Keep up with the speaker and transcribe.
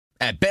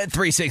At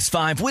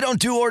Bet365, we don't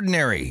do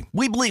ordinary.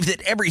 We believe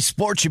that every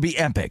sport should be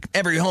epic.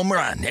 Every home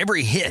run,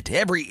 every hit,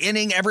 every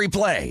inning, every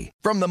play.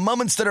 From the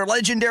moments that are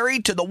legendary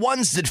to the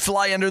ones that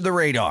fly under the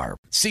radar.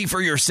 See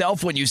for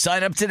yourself when you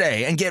sign up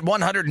today and get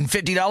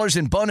 $150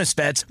 in bonus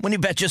bets when you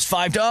bet just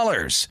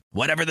 $5.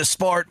 Whatever the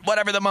sport,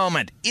 whatever the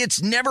moment,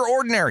 it's never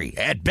ordinary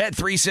at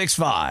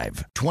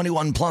Bet365.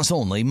 21 plus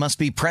only. Must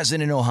be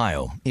present in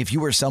Ohio. If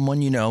you or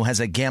someone you know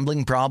has a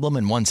gambling problem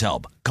and wants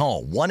help,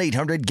 call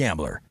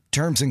 1-800-GAMBLER.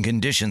 Terms and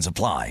conditions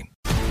apply.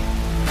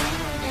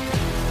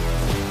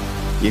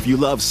 If you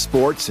love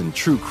sports and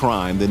true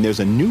crime, then there's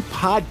a new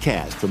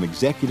podcast from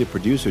executive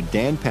producer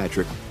Dan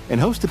Patrick and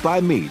hosted by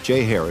me,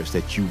 Jay Harris,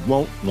 that you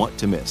won't want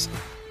to miss.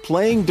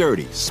 Playing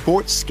Dirty: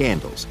 Sports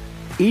Scandals.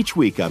 Each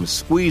week, I'm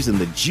squeezing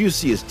the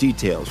juiciest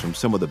details from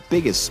some of the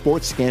biggest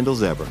sports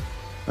scandals ever.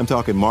 I'm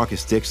talking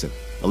Marcus Dixon,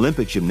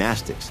 Olympic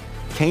gymnastics,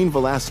 Cain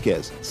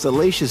Velasquez,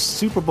 salacious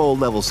Super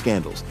Bowl-level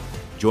scandals.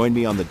 Join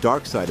me on the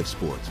dark side of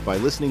sports by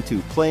listening to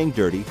Playing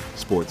Dirty: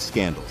 Sports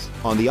Scandals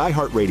on the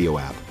iHeartRadio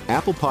app,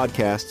 Apple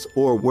Podcasts,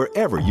 or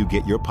wherever you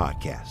get your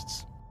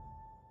podcasts.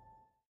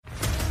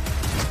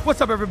 What's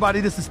up,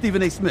 everybody? This is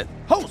Stephen A. Smith,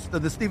 host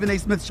of the Stephen A.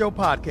 Smith Show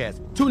podcast.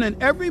 Tune in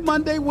every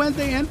Monday,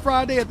 Wednesday, and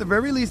Friday at the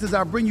very least as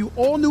I bring you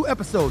all new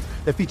episodes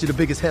that feature the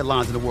biggest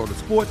headlines in the world of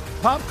sports,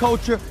 pop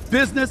culture,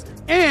 business,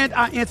 and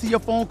I answer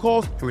your phone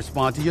calls and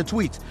respond to your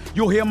tweets.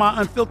 You'll hear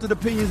my unfiltered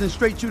opinions and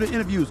straight-shooter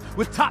interviews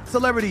with top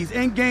celebrities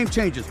and game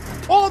changers.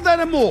 All that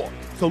and more.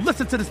 So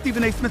listen to the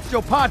Stephen A. Smith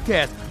Show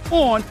podcast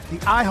on the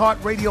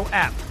iHeartRadio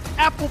app,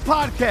 Apple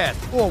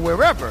Podcasts, or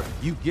wherever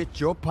you get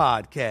your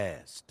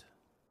podcast.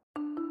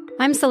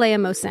 I'm Saleha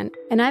Mohsin,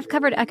 and I've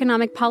covered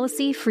economic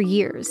policy for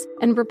years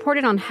and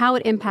reported on how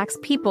it impacts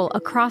people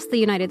across the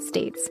United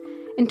States.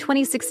 In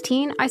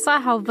 2016, I saw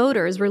how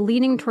voters were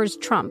leaning towards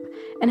Trump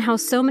and how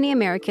so many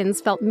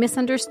Americans felt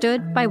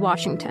misunderstood by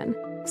Washington.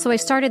 So I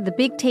started The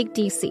Big Take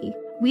DC.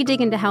 We dig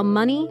into how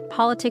money,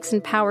 politics,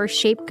 and power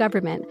shape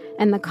government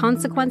and the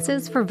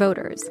consequences for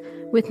voters.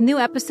 With new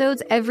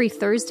episodes every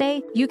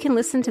Thursday, you can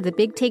listen to The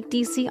Big Take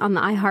DC on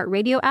the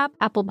iHeartRadio app,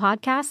 Apple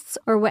Podcasts,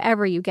 or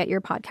wherever you get your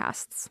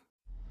podcasts.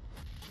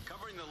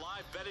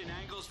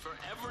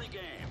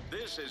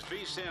 This is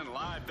VSiN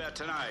Live Bet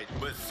Tonight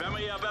with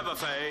Femi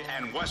Abebefe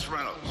and Wes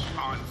Reynolds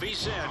on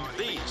VSiN,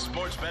 the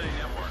sports betting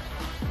network.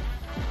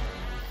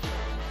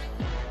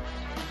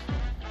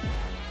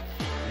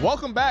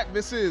 Welcome back.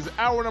 This is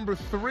hour number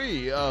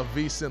 3 of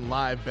VSiN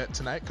Live Bet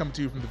Tonight, coming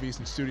to you from the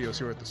VSiN studios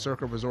here at the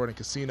Circa Resort and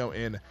Casino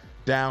in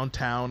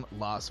downtown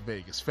Las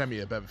Vegas.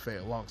 Femi Abebefe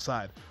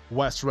alongside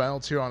Wes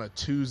Reynolds here on a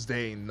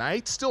Tuesday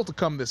night. Still to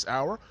come this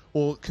hour,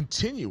 we'll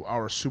continue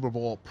our Super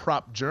Bowl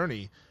prop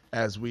journey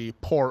as we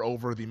pour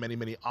over the many,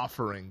 many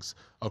offerings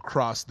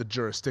across the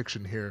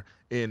jurisdiction here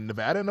in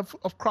Nevada and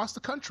across the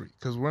country,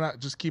 because we're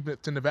not just keeping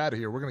it to Nevada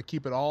here. We're going to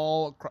keep it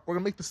all, we're going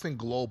to make this thing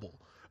global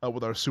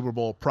with our Super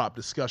Bowl prop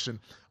discussion.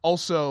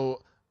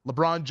 Also,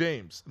 LeBron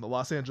James and the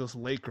Los Angeles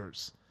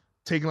Lakers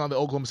taking on the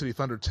Oklahoma City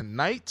Thunder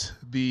tonight.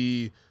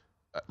 The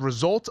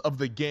result of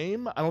the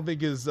game, I don't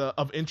think is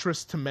of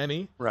interest to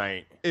many.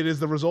 Right. It is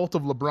the result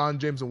of LeBron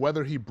James and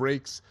whether he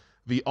breaks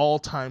the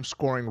all-time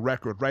scoring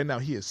record. Right now,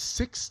 he is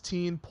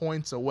 16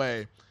 points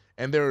away,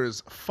 and there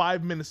is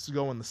 5 minutes to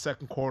go in the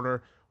second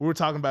quarter. We were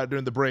talking about it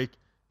during the break.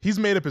 He's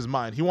made up his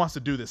mind. He wants to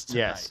do this tonight.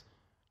 Yes.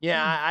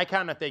 Yeah, I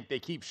kind of think they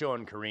keep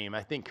showing Kareem.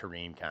 I think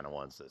Kareem kind of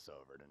wants this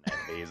over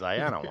tonight. He's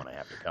like, I don't want to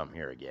have to come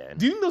here again.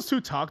 Do you think those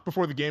two talked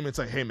before the game? It's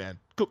like, hey, man,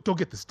 go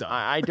get this done.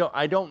 I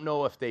don't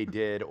know if they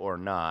did or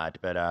not,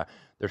 but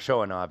they're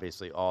showing,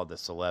 obviously, all the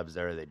celebs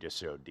there. They just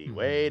showed D.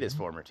 Wade, his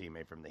former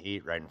teammate from the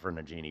Heat, right in front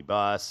of Jeannie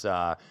Buss.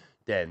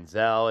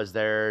 Denzel is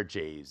there.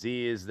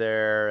 Jay-Z is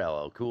there.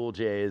 LL Cool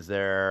J is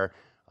there.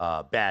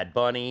 Bad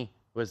Bunny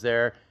was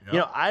there. Yep. You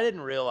know, I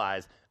didn't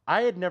realize –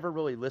 I had never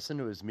really listened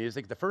to his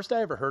music. The first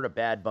I ever heard of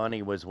Bad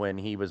Bunny was when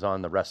he was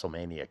on the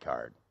WrestleMania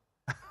card.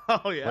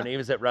 Oh, yeah. When he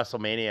was at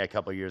WrestleMania a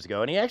couple years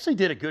ago. And he actually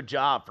did a good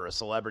job for a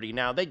celebrity.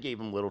 Now, they gave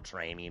him little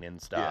training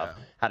and stuff,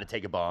 how to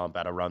take a bump,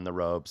 how to run the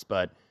ropes.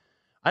 But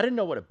I didn't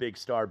know what a big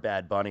star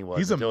Bad Bunny was.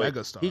 He's a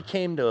mega star. He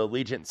came to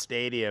Allegiant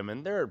Stadium,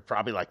 and there are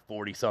probably like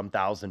 40-some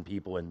thousand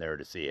people in there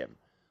to see him.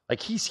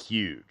 Like, he's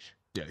huge.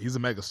 Yeah, he's a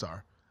mega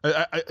star.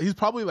 He's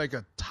probably like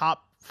a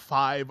top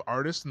 5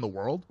 artists in the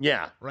world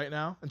right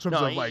now in terms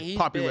of like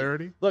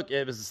popularity. Big. Look,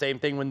 it was the same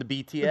thing when the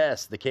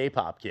BTS, the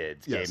K-pop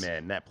kids came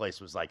in. That place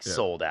was like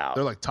sold out.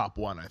 They're like top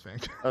 1, I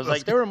think. I was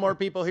like, there were more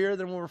people here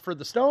than were for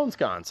the Stones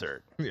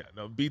concert. Yeah,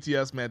 no,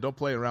 BTS, man, don't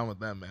play around with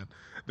them, man.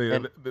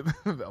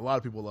 A lot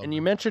of people love them. And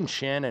you mentioned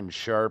Shannon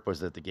Sharpe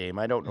was at the game.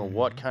 I don't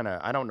know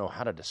I don't know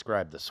how to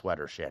describe the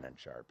sweater Shannon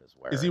Sharpe is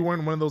wearing. Is he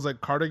wearing one of those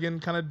like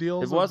cardigan kind of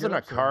deals? It wasn't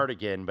a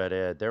cardigan,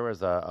 but there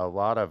was a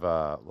lot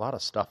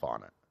of stuff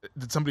on it.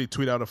 Did somebody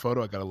tweet out a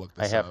photo? I gotta look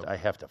this up. I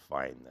have to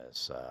find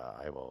this.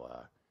 I will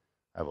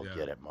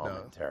get it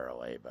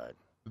momentarily.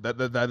 But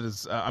that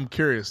is. I'm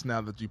curious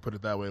now that you put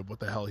it that way. What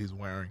the hell he's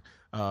wearing?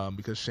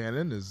 Because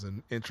Shannon is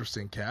an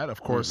interesting cat.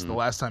 Of course, the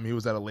last time he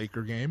was at a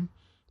Laker game,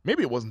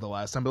 maybe it wasn't the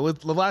last time,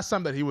 but the last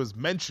time that he was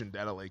mentioned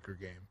at a Laker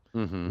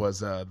game was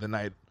the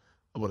night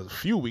a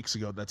few weeks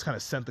ago that's kind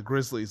of sent the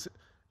Grizzlies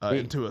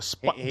into a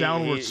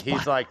downward spiral.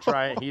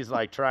 He's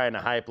like trying to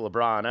hype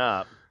LeBron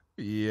up.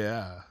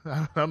 Yeah,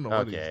 I don't know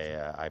what he's doing. Okay,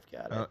 yeah, I've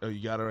got it. Oh,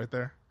 you got it right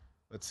there.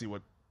 Let's see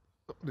what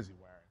is he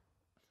wearing?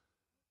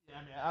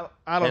 Yeah,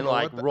 I mean, I don't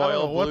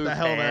know what the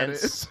hell that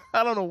is.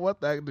 I don't know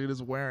what that dude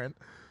is wearing.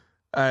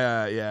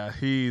 Yeah,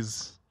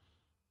 he's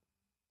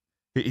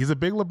a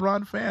big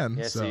LeBron fan.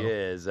 Yes, so. he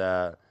is.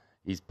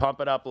 He's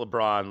pumping up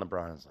LeBron.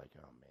 LeBron's like,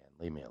 oh man,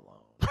 leave me alone.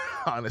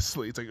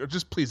 Honestly, it's like,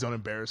 just please don't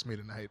embarrass me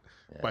tonight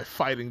by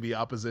fighting the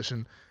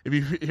opposition. If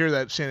you hear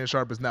that Shannon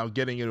Sharpe is now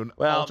getting into an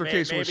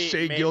altercation with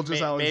Shai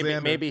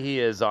Gilgeous-Alexander, maybe he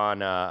is on.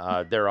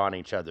 They're on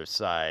each other's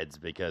sides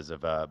because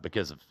of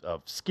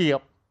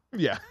Skip.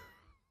 Yeah.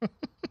 Let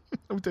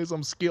me tell you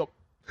something, Skip.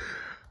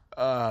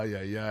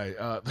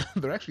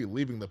 They're actually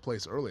leaving the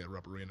place early at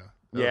Rupp Arena.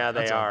 Yeah,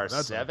 they are.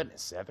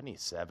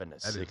 77 to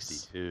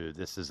 62.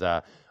 This is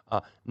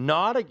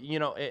not a,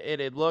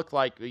 it looked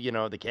like,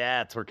 the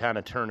Cats were kind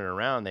of turning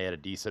around. They had a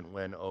decent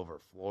win over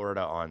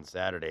Florida on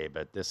Saturday,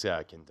 but this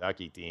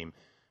Kentucky team,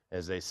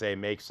 as they say,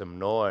 make some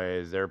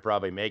noise. They're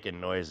probably making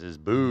noises,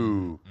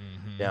 boo,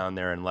 down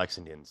there in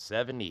Lexington.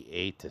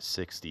 78 to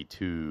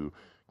 62.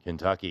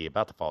 Kentucky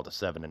about to fall to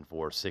 7-4,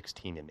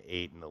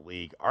 16-8 in the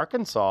league.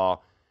 Arkansas,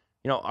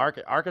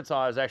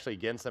 Arkansas is actually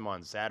against them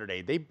on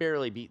Saturday. They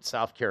barely beat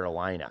South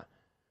Carolina.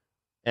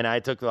 And I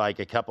took like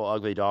a couple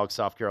ugly dogs.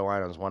 South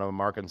Carolina was one of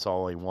them. Arkansas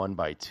only won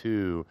by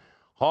 2.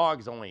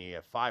 Hogs only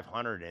at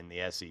 500 in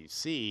the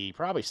SEC.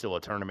 Probably still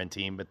a tournament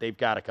team, but they've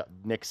got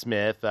Nick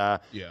Smith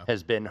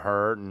has been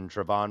hurt, and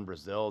Trevon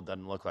Brazile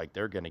doesn't look like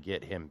they're going to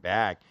get him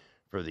back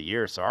for the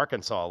year. So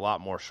Arkansas a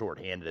lot more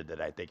shorthanded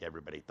than I think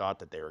everybody thought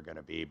that they were going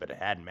to be, but it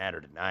hadn't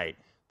mattered tonight.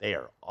 They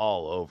are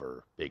all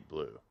over Big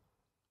Blue.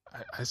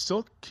 I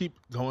still keep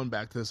going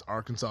back to this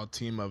Arkansas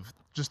team of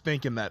just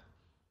thinking that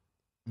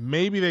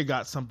maybe they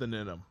got something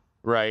in them.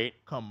 Right.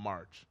 Come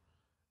March.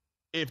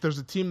 If there's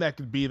a team that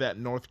could be that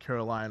North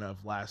Carolina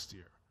of last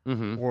year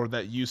or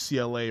that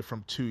UCLA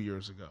from 2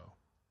 years ago,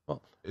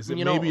 is it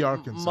maybe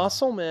Arkansas?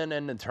 Musselman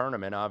in the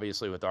tournament,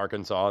 obviously, with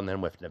Arkansas and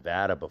then with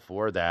Nevada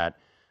before that,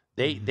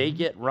 they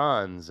get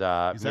runs.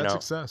 He's had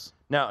success.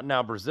 Now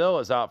Brazile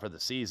is out for the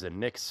season.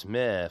 Nick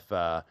Smith,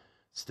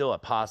 still a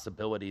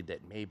possibility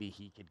that maybe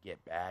he could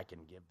get back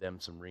and give them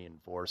some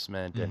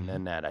reinforcement, and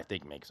then that I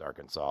think makes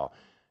Arkansas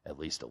at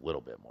least a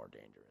little bit more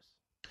dangerous.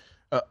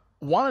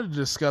 Wanted to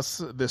discuss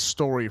this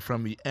story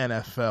from the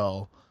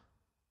NFL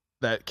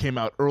that came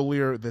out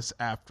earlier this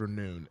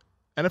afternoon.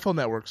 NFL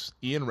Network's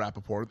Ian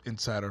Rappaport,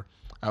 insider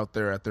out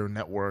there at their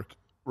network,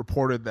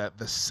 reported that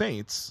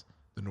the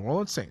New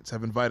Orleans Saints,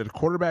 have invited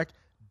quarterback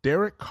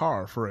Derek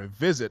Carr for a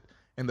visit,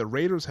 and the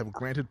Raiders have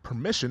granted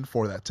permission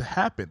for that to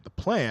happen. The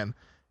plan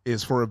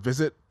is for a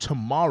visit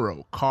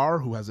tomorrow. Carr,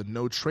 who has a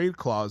no-trade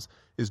clause,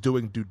 is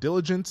doing due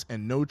diligence,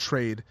 and no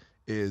trade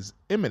is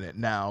imminent.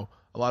 Now,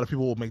 a lot of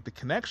people will make the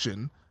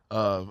connection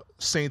of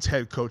Saints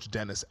head coach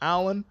Dennis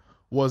Allen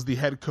was the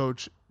head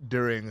coach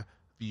during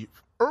the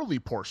early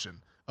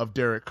portion of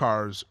Derek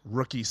Carr's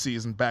rookie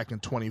season back in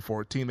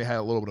 2014. They had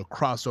a little bit of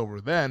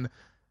crossover then.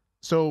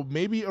 So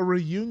maybe a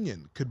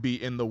reunion could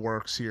be in the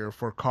works here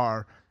for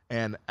Carr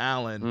and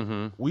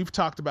Allen. We've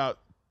talked about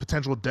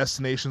potential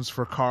destinations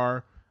for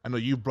Carr. I know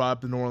you brought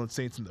up the New Orleans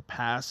Saints in the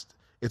past.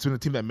 It's been a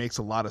team that makes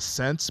a lot of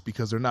sense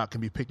because they're not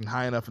going to be picking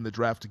high enough in the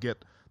draft to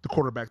get the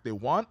quarterback they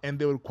want, and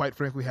they would quite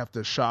frankly have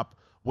to shop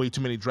way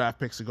too many draft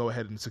picks to go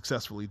ahead and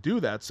successfully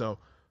do that. So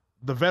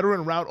the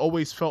veteran route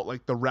always felt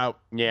like the route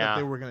that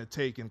they were going to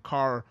take, and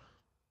Carr,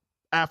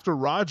 after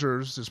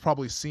Rodgers, is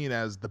probably seen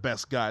as the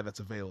best guy that's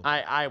available.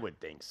 I would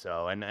think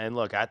so. And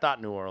look, I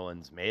thought New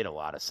Orleans made a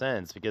lot of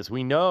sense because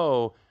we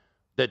know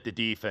that the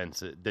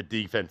defense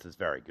is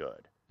very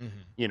good.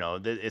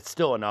 It's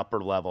still an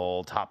upper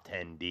level top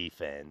 10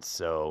 defense.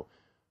 So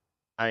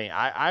I mean,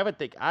 I would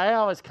think I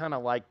always kind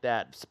of like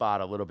that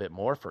spot a little bit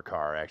more for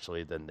Carr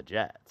actually than the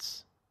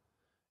Jets.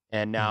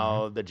 And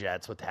now the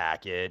Jets with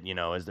Hackett,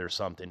 is there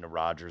something to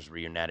Rodgers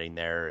reuniting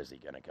there? Is he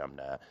going to come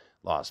to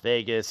Las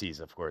Vegas? He's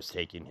of course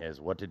taking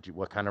his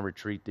what kind of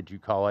retreat did you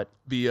call it?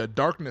 The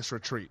darkness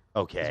retreat.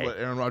 Okay, is what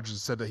Aaron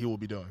Rodgers said that he will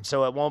be doing.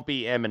 So it won't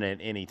be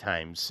imminent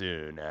anytime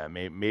soon.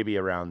 Maybe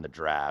around the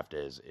draft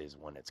is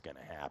when it's going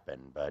to happen.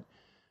 But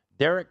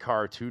Derek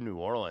Carr to New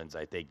Orleans,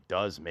 I think,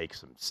 does make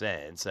some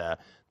sense.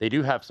 They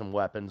do have some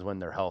weapons when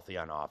they're healthy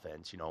on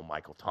offense.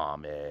 Michael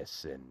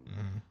Thomas and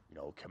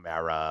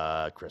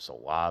Kamara, Chris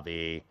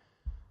Olave.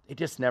 They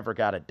just never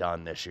got it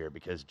done this year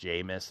because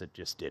Jameis, it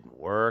just didn't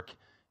work.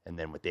 And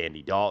then with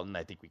Andy Dalton,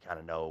 I think we kind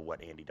of know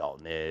what Andy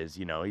Dalton is.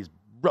 He's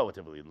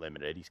relatively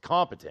limited. He's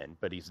competent,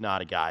 but he's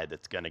not a guy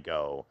that's going to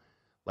go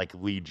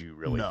lead you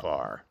really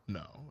far.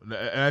 No.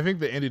 And I think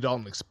the Andy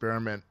Dalton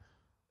experiment,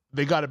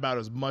 they got about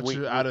as much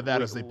out of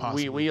that as they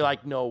possibly We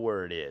could. know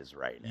where it is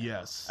right now.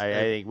 Yes. I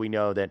think we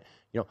know that,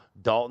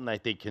 Dalton, I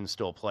think, can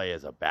still play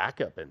as a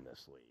backup in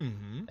this league.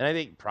 And I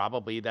think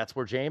probably that's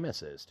where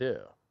Jameis is too.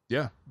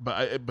 Yeah.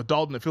 But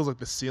Dalton, it feels like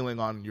the ceiling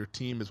on your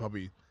team is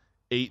probably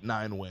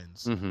 8-9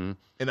 wins. Mm-hmm.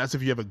 And that's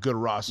if you have a good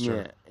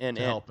roster to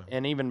help him.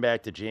 And even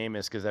back to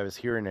Jameis, because I was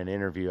hearing an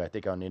interview, I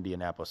think on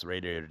Indianapolis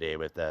radio today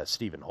with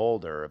Stephen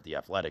Holder of The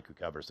Athletic, who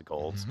covers the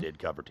Colts, did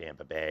cover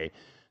Tampa Bay,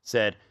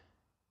 said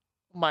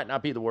might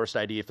not be the worst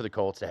idea for the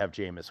Colts to have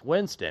Jameis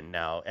Winston.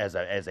 Now, as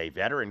a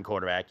veteran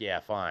quarterback, yeah,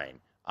 fine.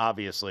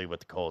 Obviously, with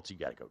the Colts, you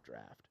got to go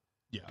draft.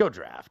 Yeah. Go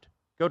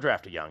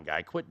draft a young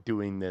guy. Quit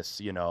doing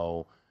this,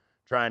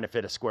 trying to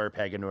fit a square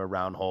peg into a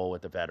round hole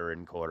with a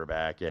veteran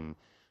quarterback. And,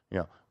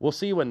 we'll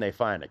see when they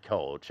find a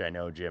coach. I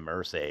know Jim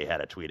Irsay had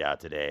a tweet out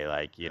today,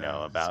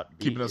 about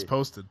keeping us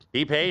posted.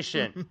 Be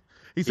patient.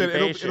 He said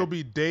it'll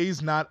be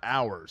days, not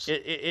hours.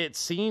 It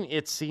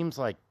seems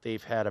like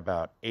they've had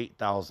about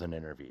 8,000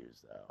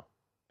 interviews, though.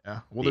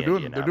 Yeah, well,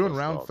 they're doing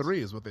round 3,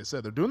 is what they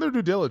said. They're doing their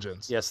due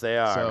diligence. Yes, they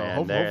are. So man.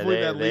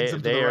 hopefully that leads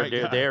them to the right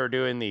guy. They are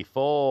doing the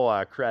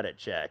full credit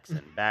checks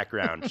and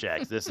background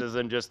checks. This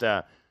isn't just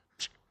a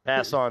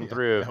pass on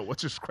through. Yeah,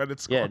 what's your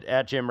credit score? Yeah,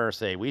 at Jim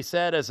Irsay, we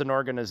said as an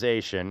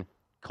organization,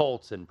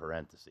 Colts in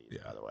parentheses,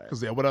 by the way.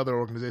 Because what other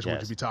organization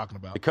would you be talking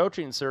about? The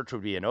coaching search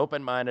would be an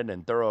open-minded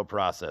and thorough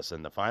process,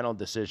 and the final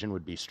decision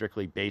would be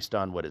strictly based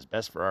on what is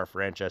best for our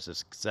franchise's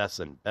success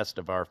and best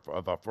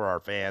for our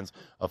fans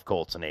of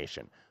Colts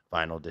Nation.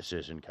 Final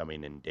decision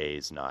coming in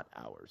days, not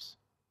hours.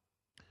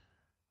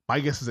 My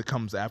guess is it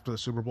comes after the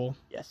Super Bowl.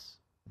 Yes.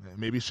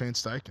 Maybe Shane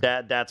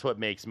Steichen. That's what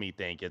makes me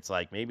think it's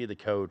like maybe the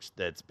coach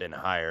that's been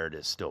hired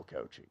is still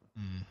coaching.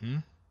 Mm-hmm.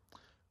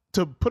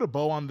 To put a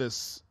bow on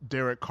this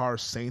Derek Carr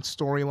Saints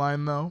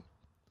storyline, though,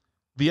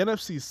 the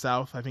NFC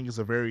South, I think, is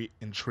a very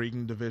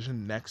intriguing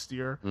division next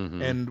year.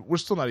 Mm-hmm. And we're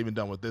still not even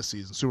done with this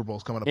season. Super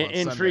Bowl's coming up on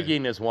Sunday.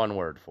 Intriguing is one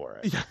word for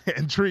it. Yeah,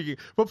 intriguing.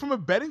 But from a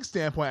betting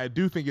standpoint, I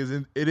do think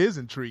it is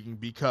intriguing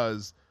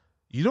because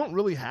you don't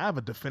really have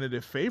a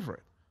definitive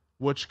favorite,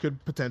 which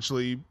could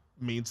potentially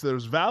means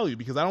there's value,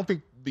 because I don't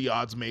think the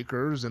odds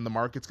makers and the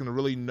market's going to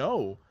really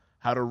know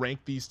how to rank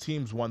these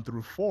teams 1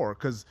 through 4,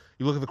 because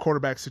you look at the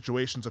quarterback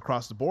situations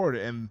across the board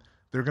and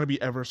they're going to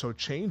be ever so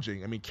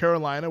changing. I mean,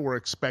 Carolina, we're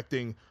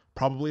expecting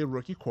probably a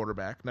rookie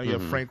quarterback. Now you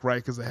have Frank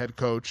Reich as the head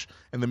coach,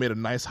 and they made a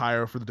nice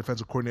hire for the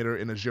defensive coordinator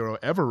in Ejiro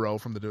Evero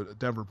from the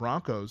Denver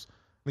Broncos.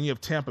 Then you have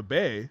Tampa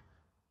Bay,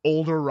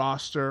 older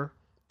roster.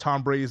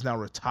 Tom Brady is now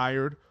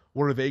retired.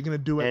 What are they going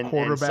to do at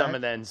quarterback?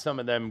 And some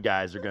of them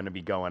guys are going to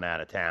be going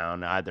out of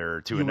town,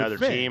 either to another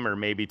team or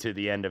maybe to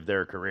the end of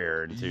their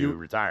career into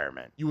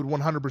retirement. You would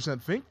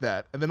 100% think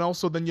that. And then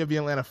you have the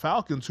Atlanta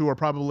Falcons, who are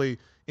probably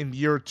in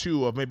year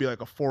 2 of maybe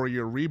like a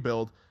 4-year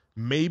rebuild.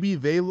 Maybe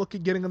they look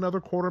at getting another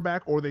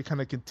quarterback, or they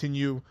kind of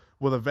continue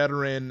with a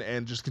veteran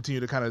and just continue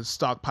to kind of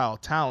stockpile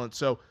talent.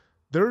 So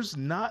there's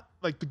not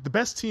like the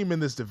best team in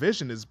this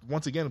division is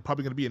once again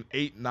probably going to be an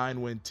 8-9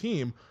 win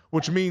team,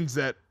 which means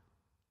that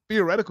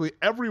theoretically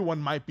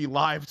everyone might be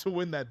live to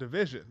win that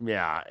division.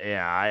 Yeah,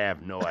 I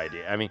have no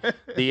idea. I mean,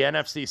 the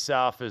NFC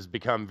South has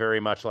become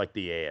very much like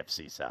the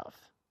AFC South.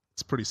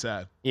 It's pretty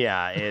sad.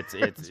 Yeah, it's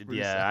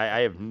sad. I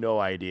have no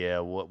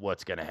idea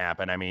what's going to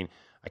happen. I mean,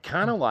 I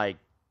kind of like,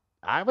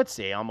 I would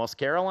say almost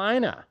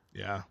Carolina.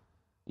 Yeah.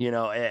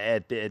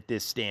 At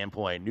this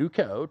standpoint, new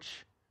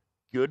coach,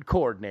 good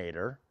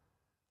coordinator.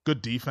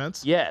 Good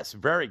defense. Yes,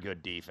 very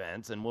good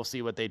defense, and we'll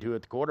see what they do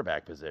at the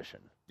quarterback position.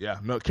 Yeah,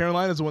 no,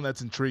 Carolina's the one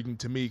that's intriguing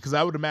to me, because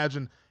I would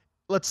imagine,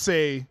 let's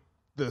say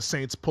the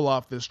Saints pull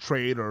off this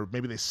trade, or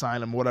maybe they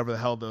sign him, whatever the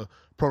hell the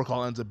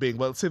protocol ends up being.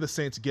 But let's say the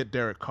Saints get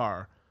Derek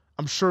Carr.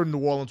 I'm sure New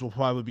Orleans will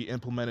probably be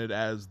implemented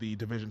as the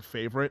division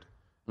favorite,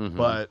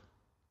 but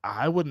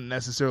I wouldn't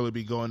necessarily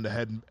be going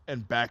ahead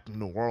and backing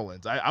New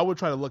Orleans. I would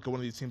try to look at one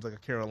of these teams like a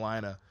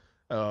Carolina,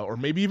 or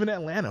maybe even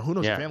Atlanta. Who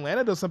knows? Yeah. If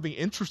Atlanta does something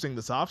interesting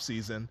this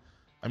offseason,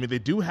 I mean, they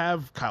do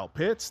have Kyle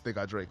Pitts. They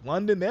got Drake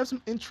London. They have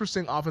some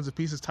interesting offensive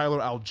pieces.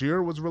 Tyler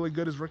Algier was really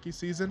good his rookie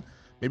season.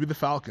 Maybe the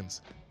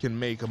Falcons can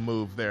make a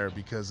move there,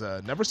 because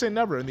never say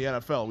never in the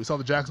NFL. We saw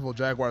the Jacksonville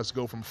Jaguars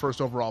go from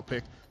first overall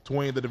pick to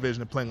winning the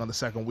division and playing on the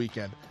second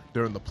weekend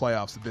during the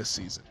playoffs this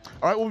season.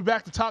 All right, we'll be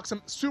back to talk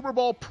some Super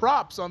Bowl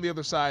props on the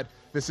other side.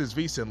 This is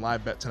VSiN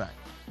Live Bet Tonight.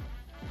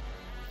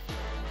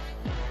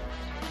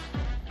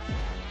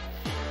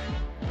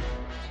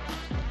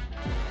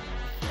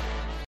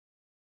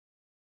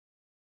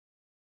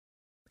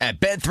 At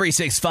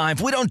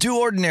Bet365, we don't do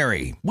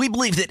ordinary. We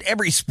believe that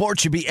every sport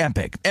should be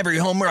epic. Every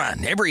home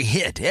run, every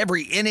hit,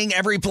 every inning,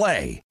 every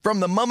play. From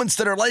the moments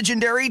that are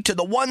legendary to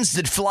the ones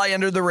that fly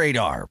under the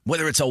radar.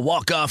 Whether it's a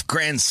walk-off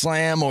grand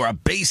slam or a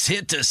base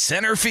hit to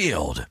center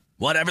field.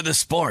 Whatever the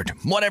sport,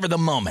 whatever the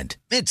moment.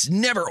 It's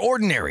never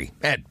ordinary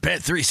at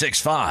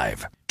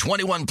Bet365.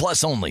 21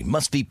 plus only.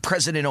 Must be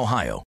present in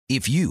Ohio.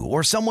 If you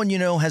or someone you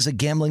know has a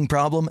gambling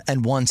problem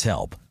and wants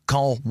help,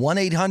 call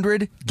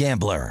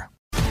 1-800-GAMBLER.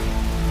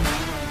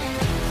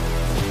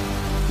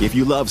 If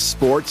you love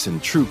sports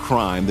and true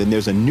crime, then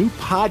there's a new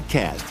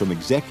podcast from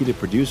executive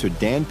producer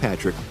Dan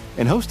Patrick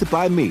and hosted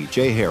by me,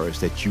 Jay Harris,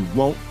 that you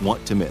won't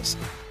want to miss.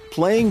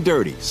 Playing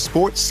Dirty: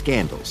 Sports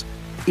Scandals.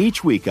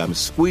 Each week, I'm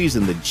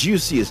squeezing the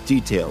juiciest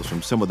details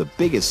from some of the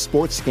biggest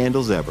sports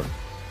scandals ever.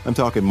 I'm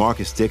talking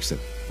Marcus Dixon,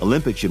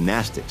 Olympic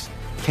gymnastics,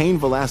 Cain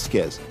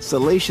Velasquez,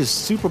 salacious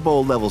Super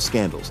Bowl level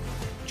scandals.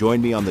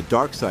 Join me on the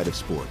dark side of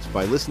sports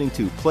by listening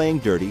to Playing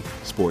Dirty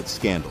Sports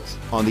Scandals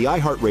on the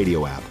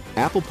iHeartRadio app,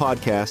 Apple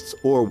Podcasts,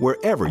 or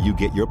wherever you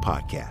get your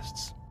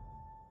podcasts.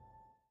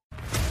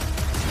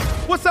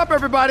 What's up,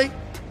 everybody?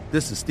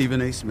 This is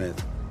Stephen A. Smith.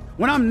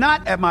 When I'm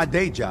not at my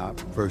day job,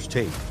 First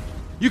Take,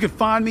 you can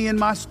find me in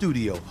my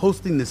studio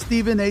hosting the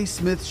Stephen A.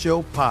 Smith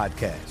Show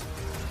podcast.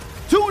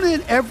 Tune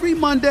in every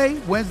Monday,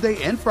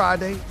 Wednesday, and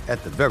Friday,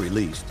 at the very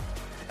least,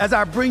 as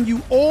I bring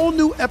you all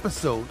new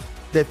episodes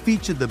that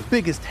feature the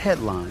biggest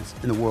headlines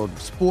in the world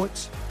of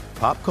sports,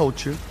 pop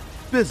culture,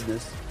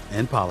 business,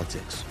 and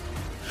politics.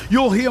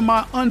 You'll hear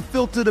my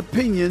unfiltered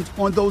opinions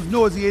on those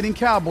nauseating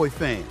Cowboy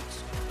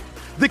fans,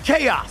 the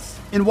chaos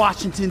in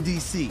Washington,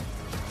 D.C.,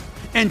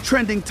 and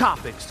trending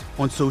topics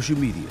on social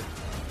media,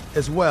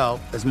 as well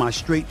as my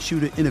straight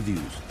shooter interviews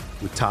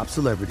with top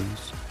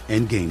celebrities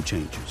and game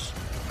changers.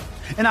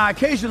 And I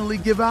occasionally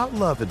give out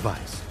love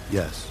advice.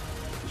 Yes,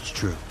 it's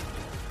true.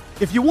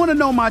 If you want to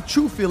know my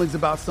true feelings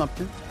about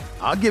something,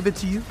 I'll give it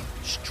to you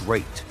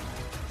straight.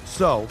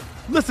 So,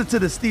 listen to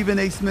the Stephen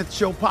A. Smith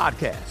Show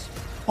podcast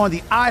on the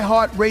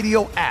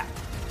iHeartRadio app,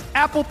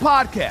 Apple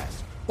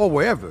Podcasts, or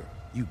wherever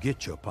you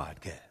get your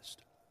podcast.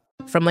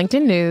 From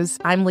LinkedIn News,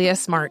 I'm Leah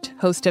Smart,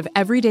 host of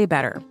Everyday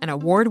Better, an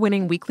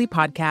award-winning weekly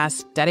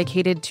podcast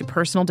dedicated to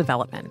personal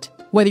development.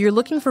 Whether you're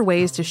looking for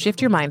ways to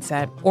shift your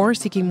mindset or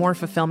seeking more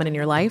fulfillment in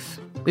your life,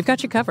 we've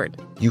got you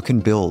covered. You can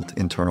build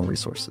internal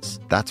resources.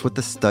 That's what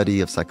the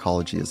study of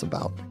psychology is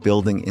about,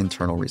 building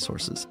internal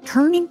resources.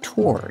 Turning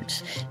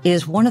towards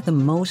is one of the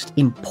most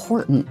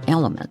important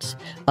elements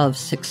of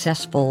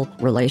successful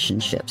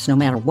relationships, no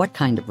matter what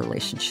kind of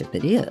relationship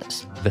it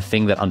is. The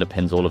thing that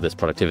underpins all of this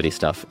productivity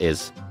stuff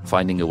is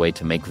finding a way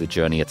to make the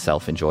journey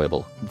itself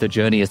enjoyable. The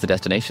journey is the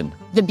destination.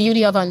 The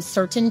beauty of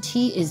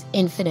uncertainty is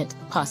infinite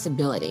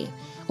possibility.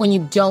 When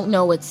you don't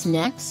know what's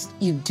next,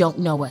 you don't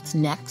know what's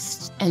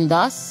next. And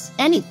thus,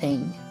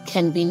 anything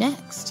can be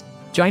next.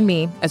 Join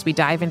me as we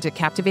dive into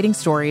captivating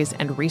stories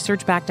and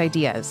research-backed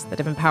ideas that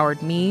have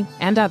empowered me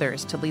and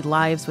others to lead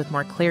lives with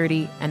more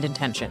clarity and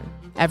intention.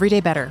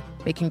 Everyday Better,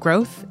 making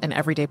growth an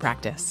everyday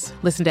practice.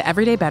 Listen to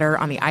Everyday Better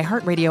on the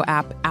iHeartRadio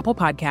app, Apple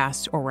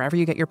Podcasts, or wherever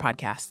you get your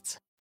podcasts.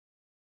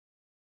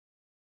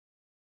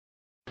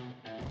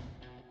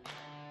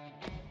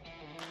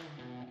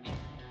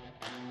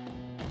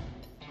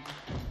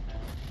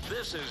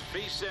 This is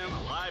VSiN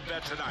Live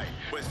Bet Tonight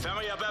with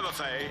Femi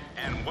Abebefe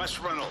and Wes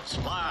Reynolds,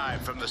 live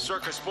from the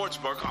Circus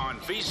Sportsbook on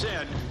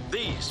VSiN,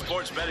 the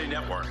sports betting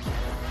network.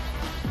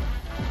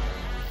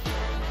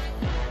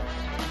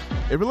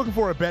 If you're looking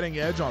for a betting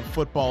edge on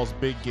football's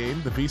big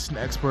game, the VSiN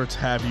experts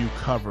have you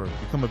covered.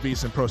 Become a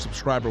VSiN Pro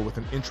subscriber with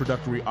an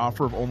introductory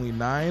offer of only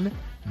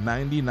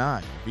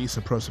 $9.99.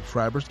 VSiN Pro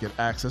subscribers get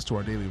access to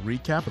our daily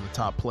recap of the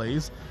top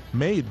plays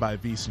made by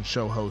VSiN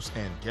show hosts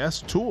and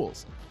guest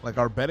tools like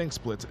our betting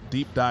splits,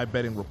 deep dive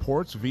betting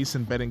reports,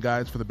 VSiN betting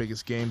guides for the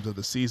biggest games of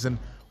the season,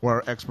 where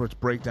our experts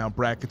break down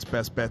brackets,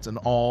 best bets, and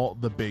all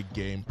the big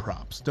game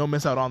props. Don't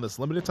miss out on this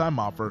limited time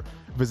offer.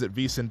 Visit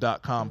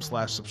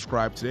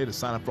vsin.com/subscribe today to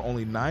sign up for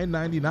only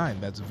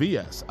 $9.99. That's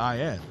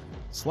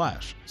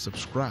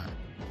VSIN/subscribe.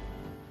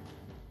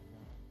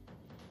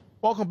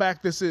 Welcome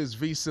back. This is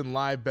VSiN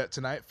Live Bet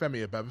Tonight.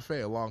 Femi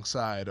Abebefe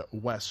alongside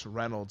Wes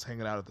Reynolds,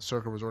 hanging out at the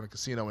Circa Resort and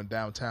Casino in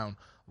downtown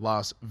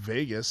Las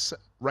Vegas.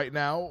 Right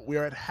now, we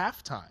are at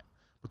halftime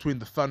between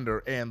the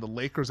Thunder and the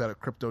Lakers at a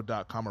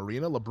Crypto.com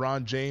arena.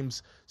 LeBron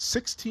James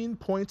 16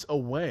 points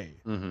away,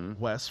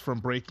 Wes, from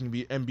breaking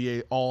the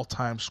NBA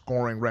all-time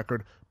scoring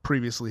record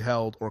previously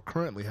held, or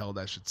currently held,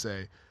 I should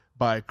say,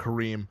 by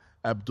Kareem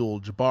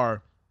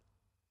Abdul-Jabbar.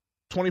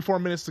 24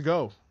 minutes to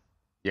go.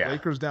 Yeah.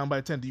 Lakers down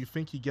by 10. Do you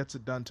think he gets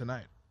it done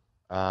tonight?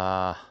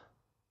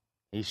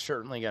 He's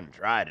certainly going to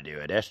try to do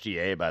it.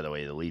 SGA, by the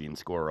way, the leading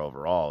scorer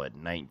overall at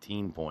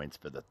 19 points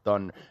for the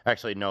Thunder.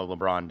 Actually, no,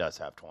 LeBron does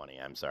have 20.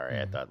 I'm sorry.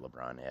 I thought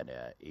LeBron had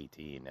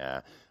 18.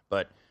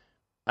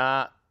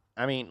 I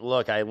mean,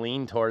 look, I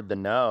leaned toward the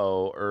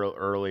no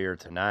earlier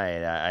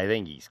tonight. I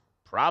think he's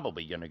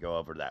probably going to go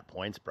over that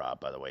points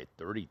prop, by the way,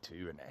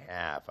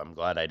 32.5. I'm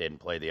glad I didn't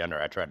play the under.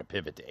 I tried to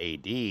pivot to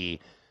AD.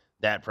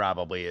 That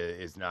probably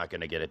is not going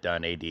to get it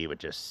done. AD with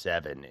just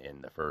 7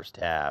 in the first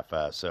half.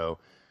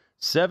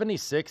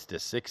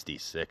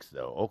 76-66,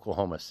 though.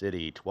 Oklahoma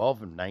City,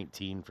 12 of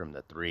 19 from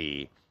the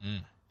three,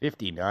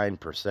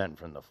 59%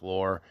 from the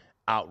floor,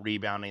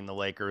 out-rebounding the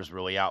Lakers,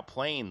 really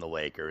outplaying the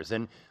Lakers.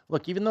 And,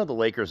 look, even though the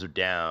Lakers are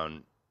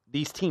down,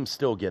 these teams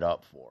still get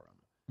up for them.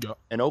 Yep.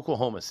 And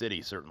Oklahoma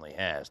City certainly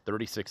has.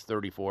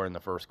 36-34 in the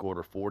first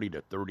quarter,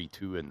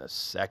 40-32 in the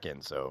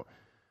second. So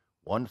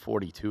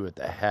 142 at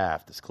the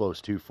half, this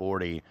close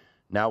 240.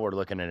 Now we're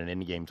looking at an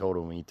in-game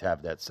total. We need to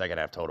have that second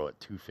half total at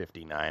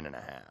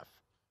 259.5.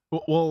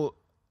 Well,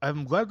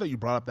 I'm glad that you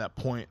brought up that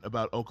point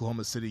about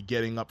Oklahoma City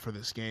getting up for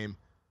this game.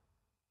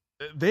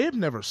 they have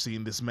never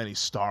seen this many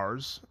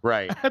stars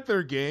at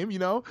their game,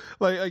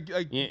 Like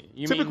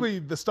typically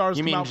the stars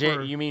come out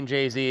for... You mean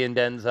Jay-Z and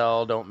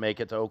Denzel don't make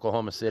it to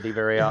Oklahoma City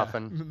very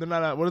often? They're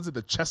not what is it,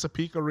 the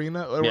Chesapeake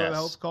Arena? Or whatever the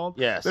hell it's called?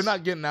 Yes. They're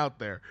not getting out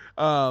there.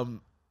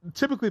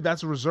 Typically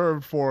that's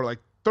reserved for like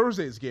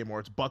Thursday's game where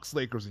it's Bucks,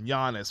 Lakers, and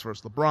Giannis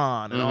versus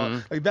LeBron. And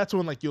all, like that's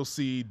when like you'll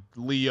see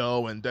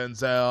Leo and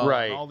Denzel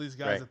and all these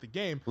guys at the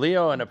game.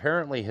 Leo and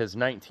apparently his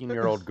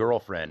 19-year-old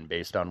girlfriend,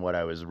 based on what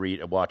I was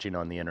watching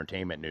on the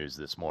entertainment news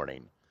this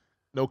morning.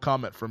 No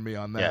comment from me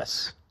on that.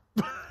 Yes.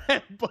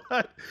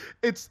 But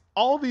it's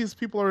all these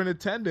people are in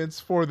attendance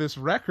for this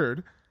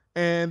record.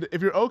 And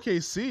if you're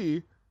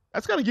OKC,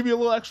 that's got to give you a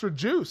little extra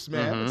juice,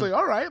 man. It's like,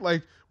 all right,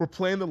 like we're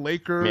playing the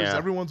Lakers. Yeah.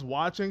 Everyone's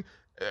watching.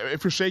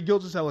 If you're Shai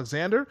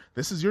Gilgeous-Alexander,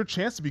 this is your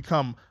chance to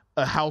become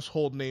a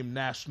household name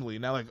nationally.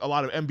 Now, like a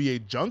lot of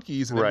NBA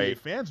junkies and NBA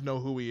fans know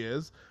who he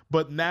is,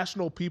 but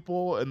national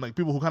people and like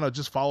people who kind of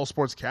just follow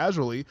sports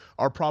casually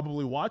are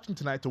probably watching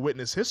tonight to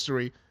witness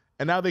history.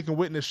 And now they can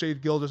witness Shai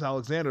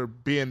Gilgeous-Alexander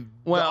being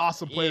the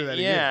awesome player that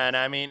he is. Yeah, and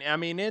I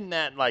mean, in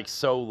that like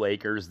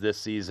Lakers this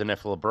season,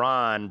 if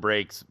LeBron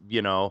breaks,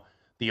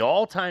 the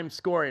all-time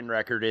scoring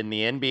record in the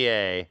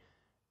NBA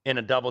in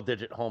a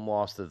double-digit home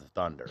loss to the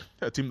Thunder.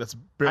 A team that's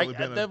barely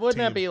been a wouldn't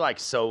team. that be like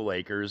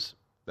Lakers?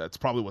 That's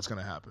probably what's going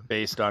to happen.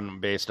 Based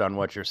on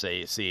what you're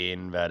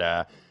seeing.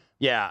 But,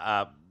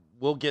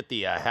 we'll get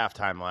the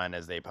halftime line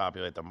as they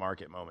populate the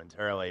market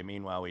momentarily.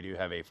 Meanwhile, we do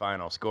have a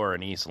final score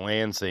in East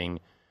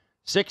Lansing,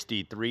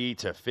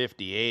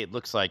 63-58.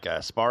 Looks like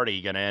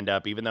Sparty going to end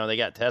up, even though they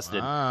got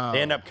tested,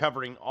 they end up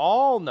covering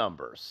all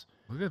numbers.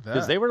 Look at that.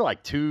 Because they were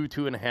like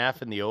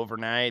 2.5 in the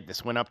overnight.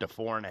 This went up to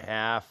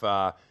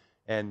 4.5.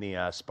 And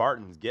the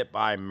Spartans get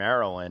by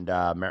Maryland.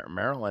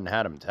 Maryland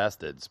had them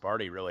tested.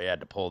 Sparty really had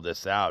to pull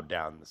this out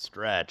down the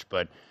stretch,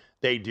 but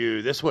they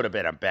do. This would have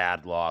been a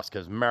bad loss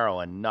because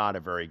Maryland, not a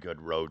very good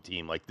road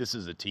team. Like, this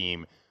is a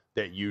team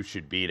that you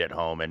should beat at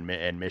home,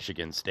 and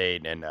Michigan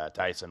State and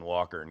Tyson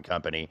Walker and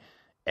company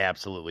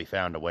absolutely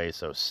found a way.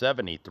 So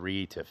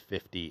 63 to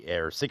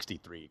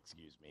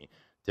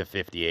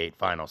 58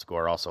 final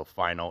score. Also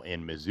final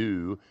in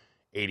Mizzou,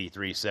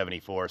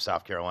 83-74.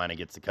 South Carolina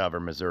gets the cover.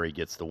 Missouri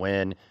gets the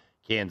win.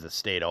 Kansas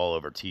State all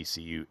over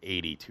TCU,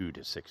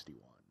 82-61.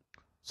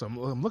 So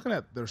I'm looking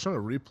at, they're showing a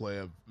replay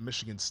of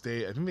Michigan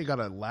State. I think they got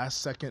a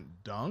last-second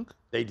dunk.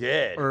 They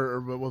did.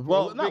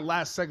 Well, not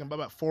last second, but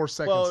about 4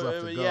 seconds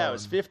left to go. Yeah, it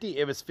was 50.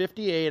 It was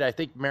 58. I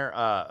think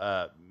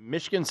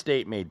Michigan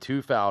State made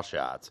 2 foul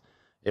shots.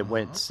 It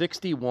went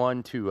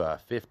 61 to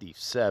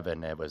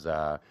 57. It was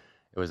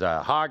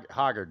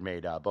Hoggard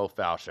made both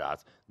foul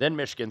shots. Then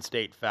Michigan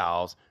State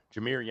fouls.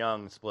 Jameer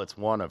Young splits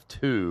 1 of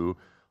 2.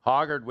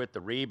 Hoggard with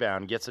the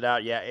rebound, gets it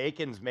out. Yeah,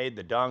 Akins made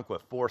the dunk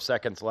with 4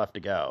 seconds left to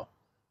go.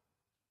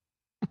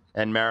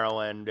 And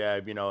Maryland,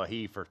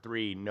 he for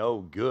 3, no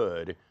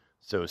good.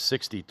 So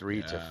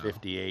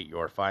 63-58,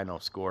 your final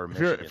score.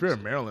 If you're a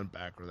Maryland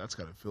backer, that's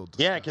got to feel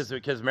disgusting. Yeah,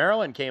 because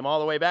Maryland came all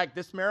the way back.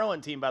 This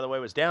Maryland team, by the way,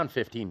 was down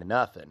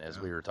 15-0, as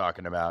we were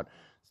talking about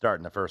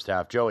starting the first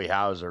half. Joey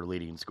Hauser,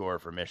 leading scorer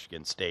for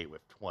Michigan State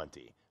with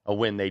 20, a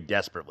win they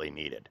desperately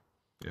needed.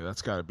 Yeah,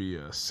 that's got to be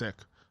sick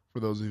for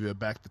those of you that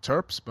back the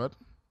Terps, but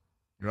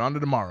you're on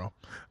to tomorrow.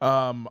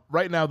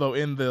 Right now, though,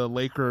 in the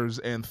Lakers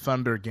and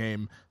Thunder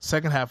game,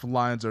 second half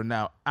lines are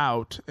now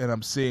out, and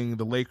I'm seeing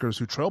the Lakers,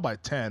 who trail by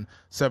 10,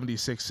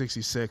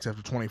 76-66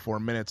 after 24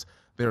 minutes.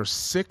 They're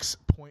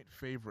 6-point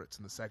favorites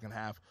in the second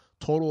half.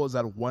 Total is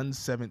at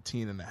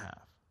 117.5.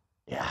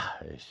 Yeah.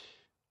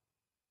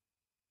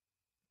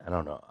 I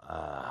don't know.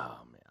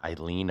 I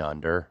lean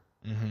under.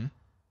 Mm-hmm.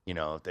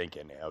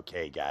 Thinking,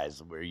 okay,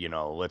 guys,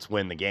 let's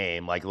win the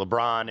game. Like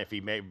LeBron, if he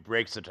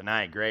breaks it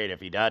tonight, great. If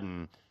he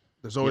doesn't,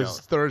 there's always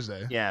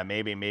Thursday. Yeah,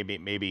 maybe.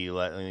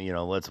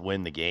 Let's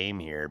win the game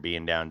here,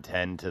 being down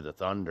 10 to the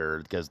Thunder,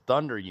 because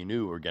Thunder, you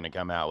knew were going to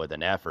come out with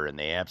an effort, and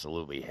they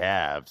absolutely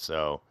have.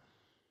 So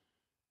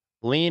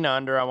lean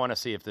under. I want to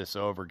see if this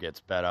over gets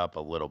bet up a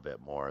little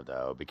bit more,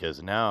 though,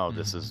 because now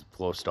this is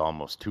close to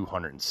almost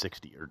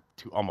 260 or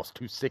almost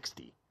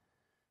 260.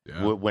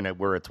 Yeah.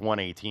 Where it's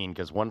 118,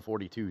 because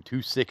 142,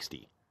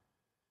 260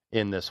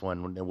 in this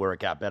one, where it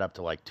got bet up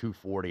to like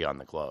 240 on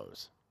the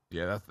close.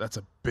 Yeah, that's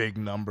a big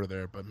number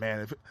there. But,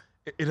 man,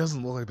 it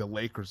doesn't look like the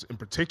Lakers in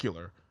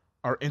particular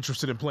are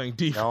interested in playing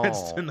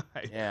defense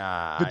tonight.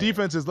 Yeah. The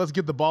defense is, let's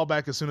get the ball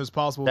back as soon as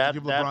possible to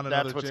give LeBron another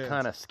chance. That's what's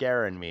kind of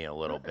scaring me a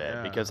little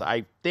bit, because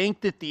I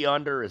think that the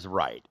under is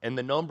right, and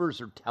the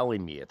numbers are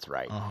telling me it's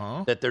right,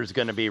 that there's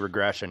going to be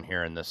regression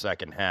here in the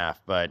second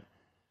half. But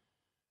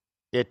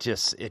it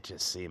just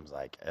seems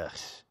like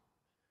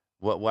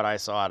what I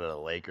saw out of the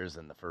Lakers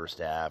in the first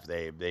half,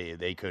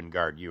 they couldn't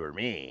guard you or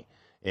me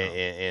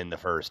in the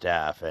first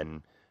half.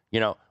 And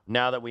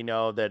now that we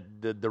know that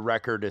the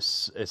record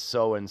is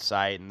so in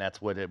sight, and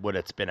that's what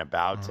it's been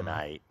about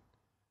tonight,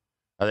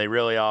 are they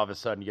really all of a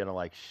sudden gonna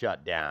like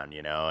shut down,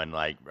 and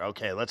like,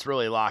 okay, let's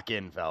really lock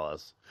in,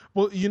 fellas?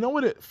 Well, you know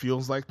what it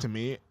feels like to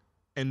me,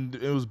 and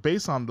it was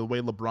based on the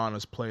way LeBron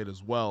has played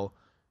as well.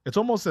 It's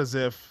almost as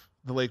if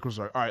the Lakers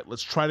are, all right,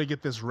 let's try to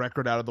get this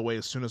record out of the way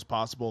as soon as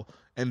possible,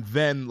 and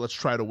then let's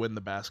try to win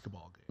the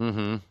basketball game.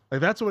 Mm-hmm.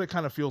 Like, that's what it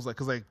kind of feels like,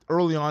 because, like,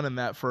 early on in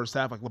that first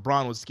half, like,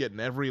 LeBron was getting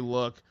every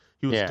look.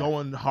 He was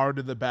going hard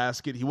to the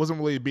basket. He wasn't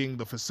really being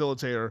the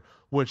facilitator,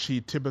 which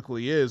he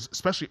typically is,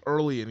 especially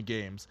early in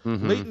games.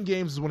 Mm-hmm. Late in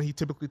games is when he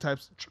typically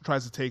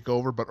tries to take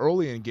over, but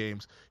early in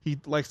games, he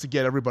likes to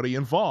get everybody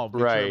involved,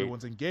 make sure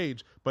everyone's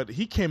engaged. But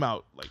he came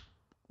out, like,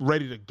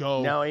 ready to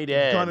go. No, he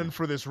did. Gunning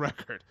for this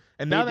record.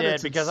 And now he that did,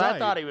 it's because inside, I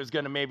thought he was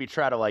going to maybe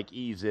try to, like,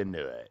 ease into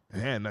it.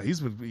 Man,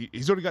 he's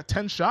already got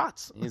 10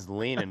 shots. He's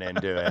leaning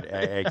into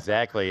it.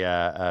 Exactly.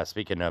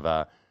 Speaking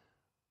of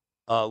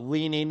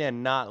leaning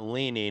and not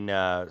leaning,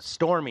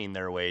 storming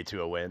their way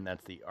to a win.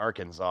 That's the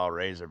Arkansas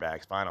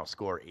Razorbacks. Final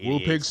score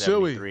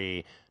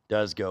 88-73.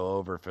 Does go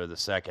over for the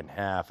second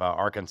half.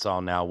 Arkansas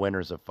now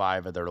winners of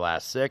 5 of their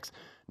last 6.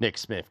 Nick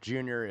Smith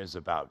Jr. is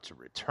about to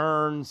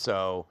return,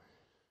 so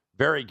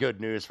very good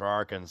news for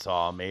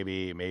Arkansas.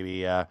 Maybe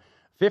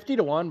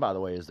 50-1, by the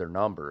way, is their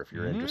number if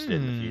you're interested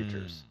in the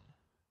futures.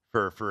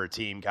 For a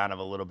team kind of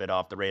a little bit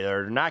off the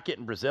radar. They're not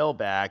getting Brazile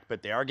back,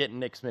 but they are getting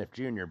Nick Smith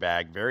Jr.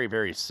 back very,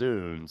 very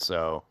soon.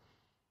 So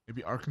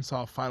maybe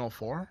Arkansas Final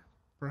Four,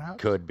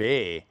 perhaps? Could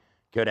be.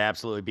 Could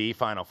absolutely be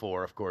Final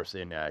Four, of course,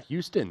 in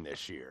Houston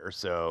this year.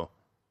 So,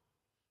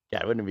 yeah,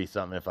 it wouldn't be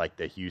something if, like,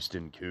 the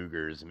Houston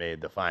Cougars made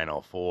the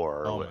Final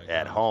Four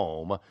at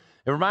home.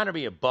 It reminded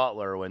me of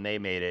Butler when they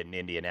made it in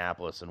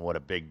Indianapolis and what a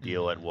big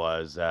deal it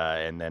was.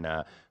 And then,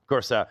 of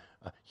course,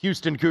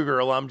 Houston Cougar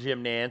alum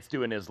Jim Nantz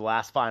doing his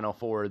last Final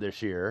Four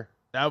this year.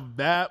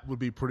 That would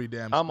be pretty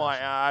damn special.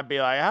 I'd be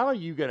like, how are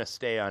you going to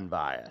stay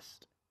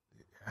unbiased?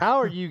 How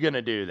are you going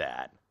to do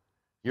that?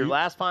 Your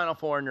last Final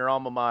Four and your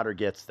alma mater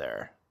gets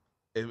there.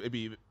 It'd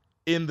be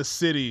in the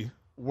city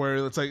where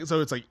it's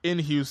like in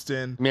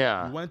Houston.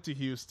 Yeah. You went to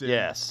Houston.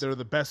 Yes. They're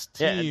the best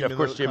team. Yeah, of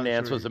course, Jim country.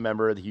 Nantz was a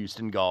member of the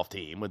Houston golf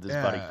team with his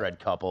buddy Fred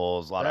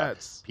Couples, a lot of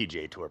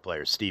PGA Tour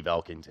players, Steve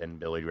Elkington,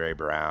 Billy Ray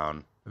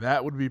Brown.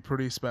 That would be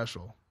pretty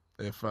special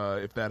if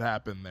that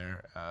happened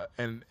there.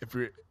 And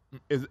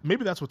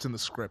maybe that's what's in the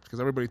script, because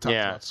everybody talks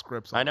about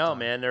scripts. I know,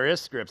 man. There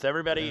is scripts.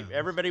 Everybody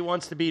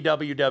wants to be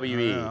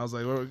WWE. I was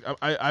like,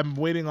 I'm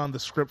waiting on the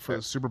script for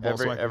the Super Bowl.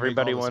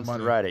 Everybody wants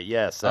to write it.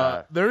 Yes.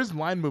 There is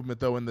line movement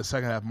though in the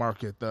second half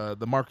market.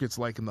 The market's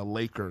liking the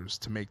Lakers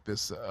to make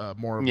this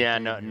more. Of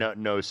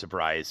no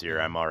surprise here.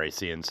 I'm already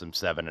seeing some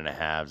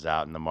 7.5s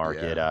out in the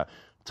market. Yeah.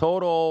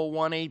 Total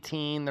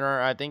 118. There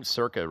are, I think,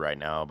 circa right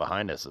now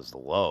behind us is the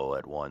low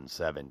at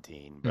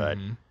 117, but.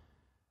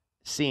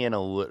 Seeing a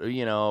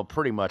little,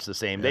 pretty much the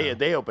same. Yeah.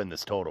 They opened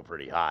this total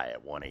pretty high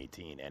at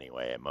 118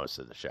 anyway at most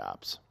of the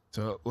shops.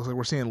 So it looks like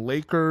we're seeing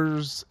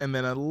Lakers and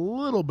then a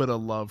little bit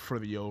of love for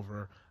the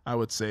over, I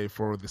would say,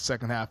 for the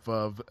second half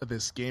of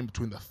this game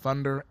between the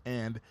Thunder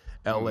and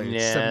LA.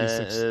 Yeah,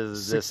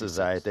 this is,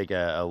 I think,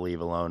 a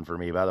leave alone for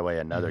me. By the way,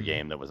 another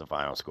game that was a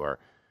final score.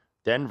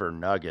 Denver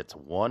Nuggets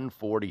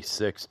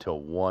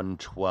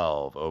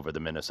 146-112 over the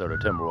Minnesota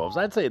Timberwolves.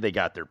 I'd say they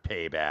got their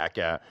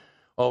payback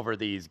over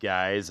these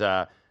guys.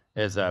 That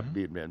was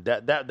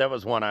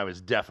one I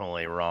was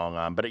definitely wrong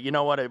on. But you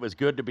know what? It was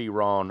good to be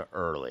wrong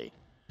early.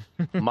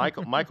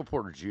 Michael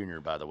Porter Jr.,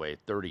 by the way,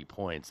 30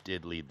 points,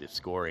 did lead the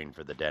scoring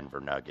for the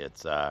Denver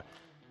Nuggets.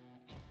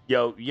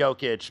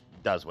 Jokic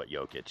does what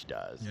Jokic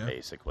does,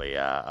 basically.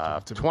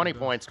 20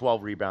 points,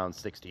 12 rebounds,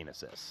 16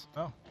 assists.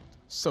 Oh,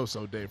 so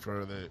day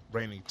for the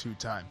reigning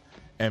 2-time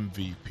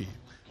MVP.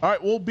 All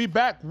right, we'll be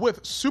back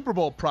with Super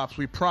Bowl props,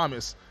 we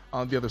promise.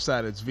 On the other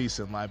side, it's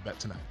VSiN Live Bet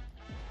Tonight.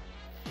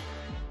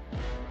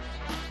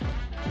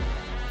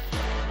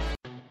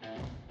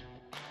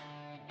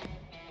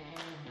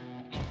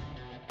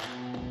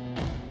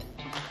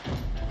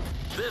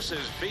 This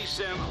is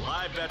VSiN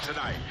Live Bet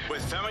Tonight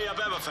with Femi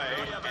Abebefe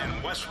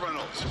and Wes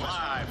Reynolds,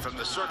 live from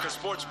the Circa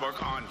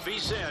Sportsbook on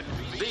VSiN,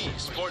 the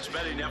sports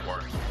betting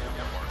network.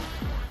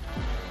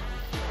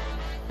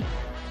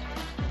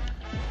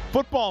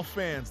 Football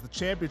fans, the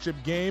championship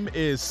game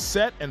is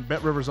set, and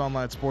BetRivers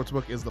Online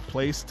Sportsbook is the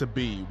place to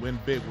be. Win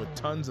big with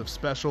tons of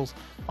specials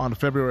on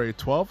February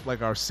 12th,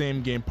 like our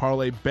same game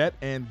parlay Bet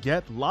and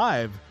Get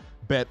live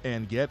Bet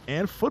and Get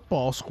and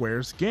Football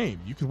Squares game.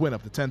 You can win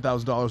up to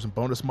 $10,000 in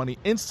bonus money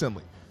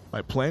instantly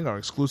by playing our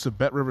exclusive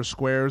BetRivers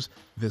Squares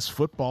this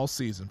football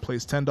season.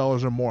 Place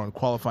 $10 or more on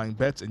qualifying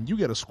bets, and you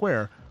get a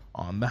square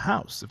on the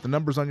house. If the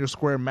numbers on your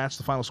square match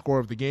the final score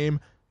of the game,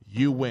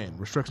 you win.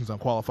 Restrictions on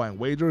qualifying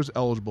wagers,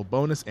 eligible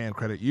bonus, and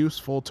credit use.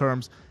 Full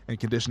terms and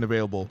condition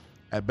available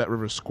at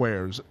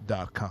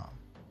BetRiversSquares.com.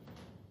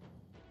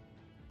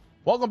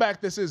 Welcome back.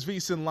 This is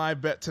VSiN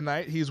Live Bet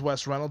Tonight. He's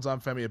Wes Reynolds. I'm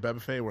Femi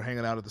Abebefe. We're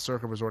hanging out at the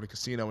Circa Resort and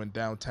Casino in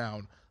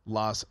downtown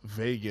Las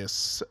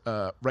Vegas.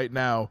 Right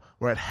now,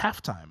 we're at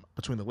halftime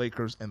between the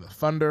Lakers and the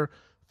Thunder.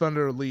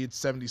 Thunder leads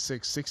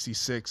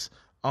 76-66.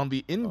 On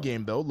the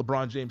in-game, though,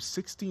 LeBron James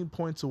 16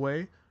 points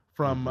away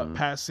from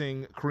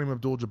passing Kareem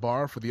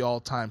Abdul-Jabbar for the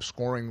all-time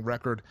scoring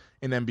record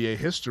in NBA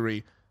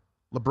history.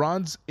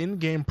 LeBron's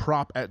in-game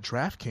prop at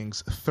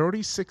DraftKings,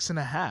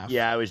 36.5.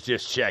 Yeah, I was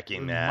just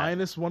checking that.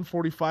 Minus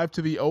 145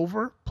 to the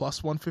over,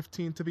 plus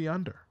 115 to the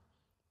under.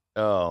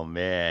 Oh,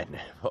 man.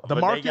 The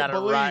market they got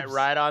believes. It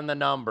right on the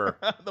number.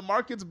 The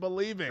market's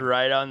believing.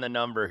 Right on the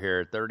number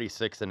here,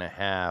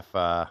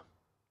 36.5.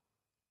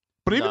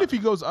 But even if he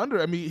goes under,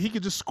 I mean, he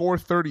could just score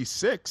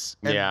 36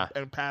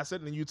 and pass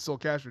it, and then you'd still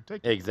cash your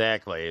ticket.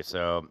 Exactly.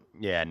 So,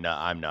 yeah, no,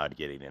 I'm not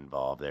getting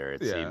involved there.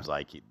 It seems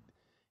like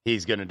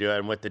he's going to do it.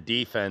 And with the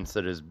defense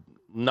that is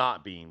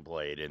not being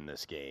played in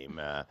this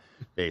game,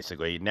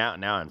 basically, now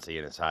I'm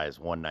seeing as high as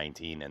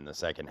 119 in the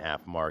second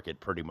half market.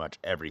 Pretty much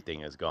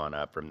everything has gone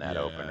up from that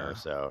opener.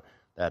 So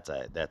that's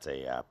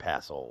a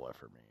pass-ola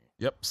for me.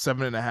 Yep,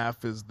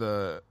 7.5 is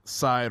the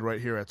side right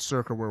here at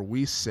Circa where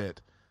we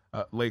sit.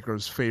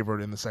 Lakers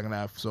favored in the second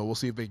half, so we'll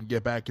see if they can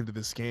get back into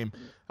this game.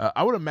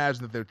 I would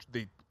imagine that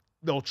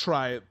they'll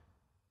try it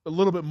a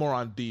little bit more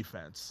on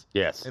defense.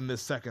 Yes. In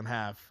this second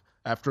half,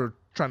 after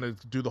trying to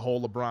do the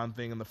whole LeBron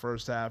thing in the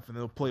first half, and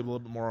they'll play a little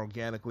bit more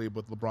organically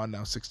with LeBron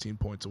now 16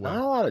 points away.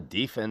 Not a lot of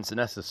defense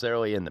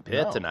necessarily in the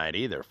pit tonight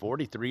either.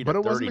 43 to 39. But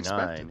it wasn't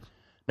expected.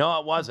 No,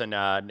 it wasn't.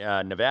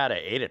 Nevada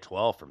 8 of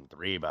 12 from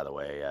 3, by the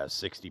way.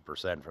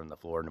 60% from the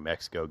floor. New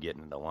Mexico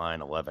getting to the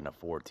line 11 of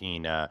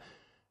 14.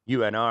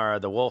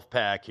 UNR, the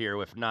Wolfpack here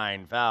with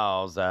 9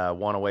 fouls,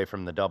 1 away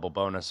from the double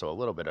bonus, so a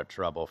little bit of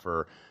trouble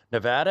for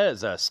Nevada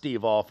as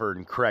Steve Alford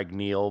and Craig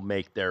Neal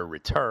make their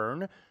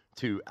return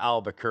to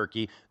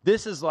Albuquerque.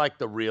 This is like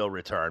the real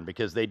return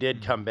because they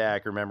did come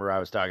back. Remember, I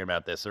was talking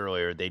about this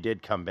earlier. They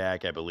did come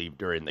back, I believe,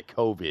 during the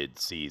COVID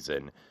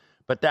season.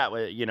 But that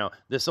was,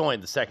 this is only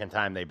the second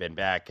time they've been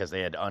back because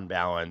they had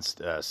unbalanced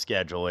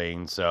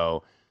scheduling.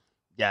 So,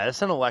 yeah,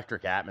 it's an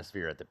electric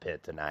atmosphere at the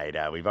pit tonight.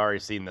 We've already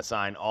seen the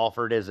sign,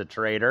 Alford is a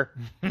traitor.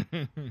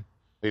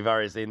 We've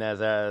already seen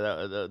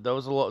that.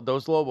 Those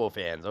Lobo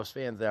fans, those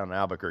fans down in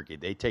Albuquerque,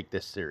 they take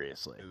this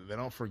seriously. They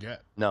don't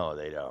forget. No,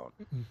 they don't.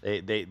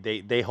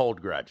 They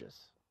hold grudges.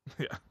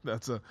 Yeah,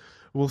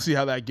 we'll see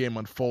how that game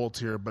unfolds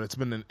here, but it's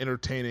been an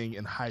entertaining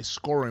and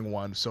high-scoring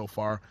one so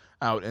far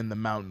out in the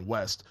Mountain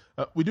West.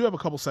 We do have a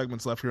couple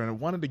segments left here, and I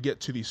wanted to get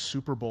to the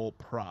Super Bowl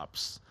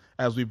props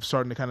as we've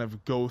started to kind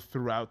of go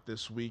throughout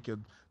this week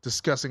and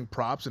discussing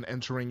props and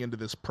entering into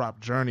this prop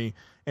journey.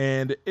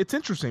 And it's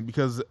interesting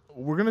because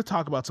we're going to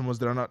talk about some ones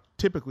that are not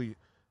typically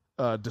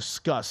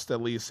discussed,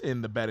 at least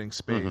in the betting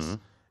space,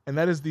 and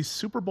that is the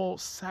Super Bowl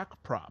sack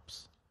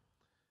props.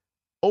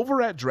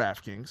 Over at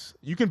DraftKings,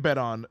 you can bet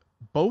on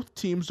both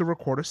teams to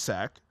record a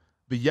sack,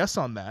 the yes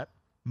on that,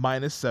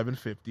 minus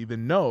 750, the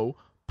no,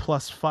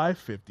 plus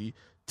 550,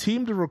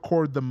 team to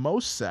record the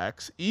most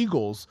sacks,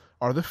 Eagles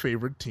are the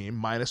favored team,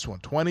 minus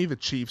 120, the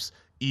Chiefs,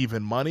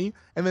 even money,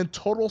 and then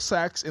total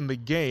sacks in the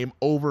game,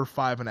 over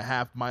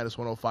 5.5, minus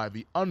 105,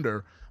 the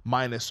under,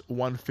 minus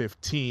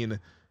 115.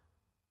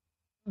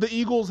 The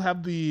Eagles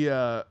have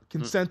the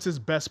consensus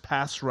best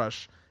pass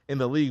rush in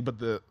the league, but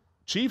the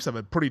Chiefs have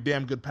a pretty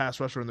damn good pass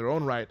rusher in their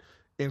own right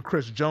in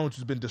Chris Jones,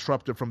 who's been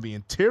disruptive from the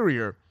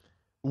interior.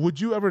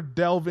 Would you ever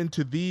delve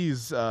into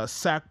these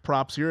sack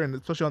props here, and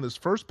especially on this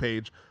first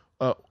page,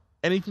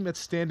 anything that's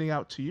standing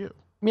out to you?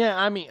 Yeah,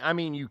 I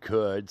mean, you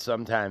could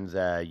sometimes,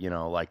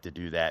 like to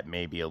do that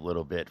maybe a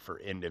little bit for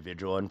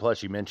individual. And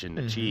plus, you mentioned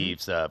the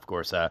Chiefs, of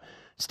course.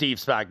 Steve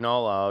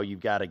Spagnuolo, you've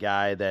got a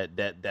guy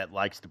that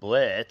likes to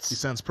blitz. He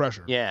sends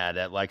pressure. Yeah,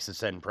 that likes to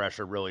send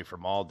pressure really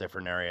from all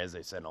different areas.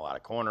 They send a lot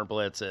of corner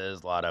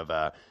blitzes,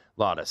 a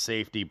lot of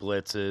safety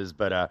blitzes.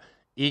 But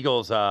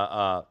Eagles,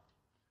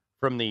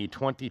 from the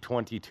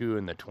 2022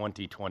 and the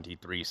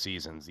 2023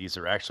 seasons, these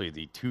are actually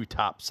the 2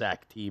 top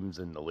sack teams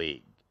in the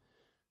league.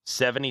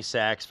 70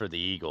 sacks for the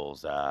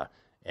Eagles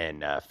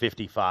and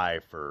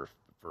 55 for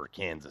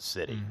Kansas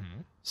City.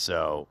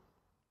 So,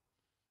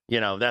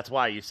 that's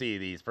why you see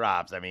these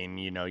props. I mean,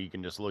 you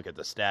can just look at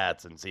the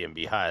stats and see them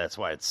be high. That's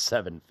why it's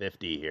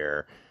 750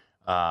 here.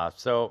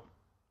 But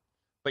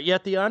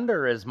yet the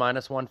under is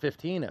minus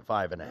 115 at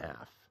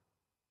 5.5.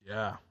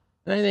 Yeah.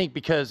 And I think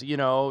because,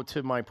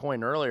 to my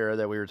point earlier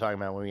that we were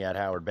talking about when we had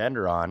Howard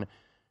Bender on,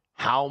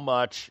 how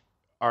much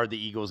are the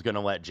Eagles going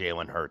to let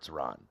Jalen Hurts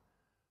run?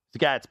 The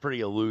guy that's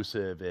pretty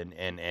elusive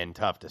and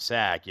tough to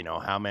sack.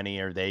 How many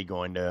are they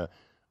going to,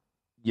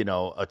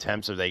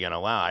 attempts are they going to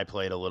allow? I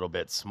played a little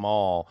bit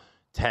small,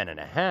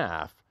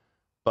 10.5,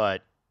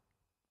 but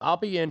I'll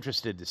be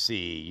interested to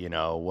see,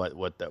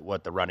 what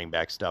the running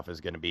back stuff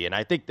is going to be. And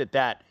I think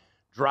that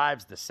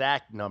drives the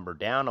sack number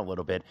down a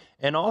little bit.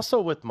 And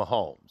also with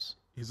Mahomes.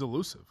 He's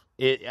elusive.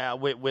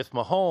 With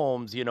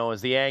Mahomes,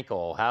 is the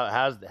ankle.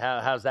 How's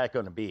that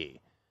going to be?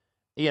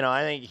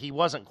 I think he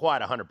wasn't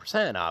quite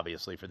 100%,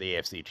 obviously, for the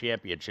AFC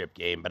Championship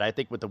game, but I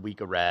think with the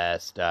week of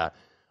rest,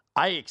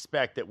 I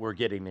expect that we're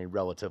getting a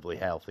relatively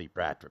healthy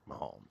Patrick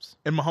Mahomes.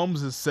 And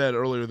Mahomes has said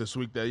earlier this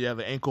week that,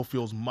 the ankle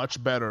feels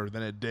much better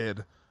than it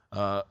did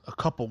a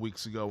couple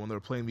weeks ago when they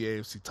were playing the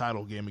AFC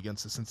title game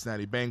against the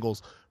Cincinnati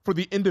Bengals. For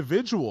the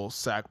individual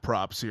sack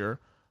props here,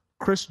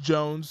 Chris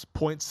Jones,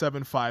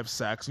 0.75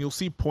 sacks. And you'll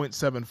see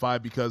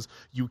 0.75 because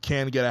you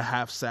can get a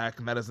half sack,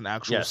 and that is an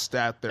actual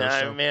stat there.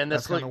 So man,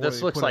 this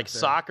looks like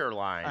soccer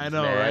lines. I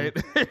know, man.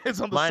 right? It's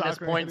on the minus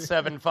soccer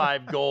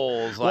 0.75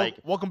 goals. Like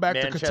welcome back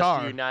Manchester to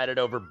Qatar. United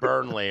over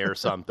Burnley or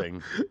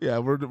something. Yeah,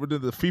 we're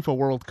doing the FIFA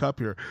World Cup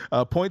here.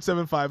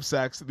 0.75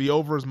 sacks. The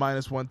over is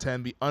minus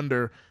 110. The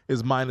under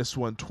is minus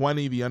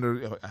 120. The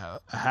under a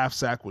half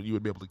sack, well, you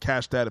would be able to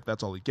cash that if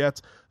that's all he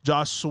gets.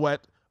 Josh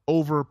Sweat,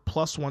 over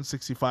plus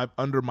 165,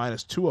 under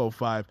minus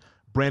 205.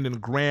 Brandon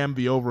Graham,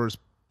 the over is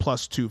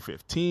plus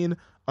 215,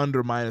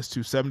 under minus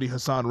 270.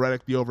 Hassan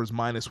Reddick, the over is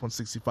minus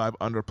 165,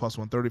 under plus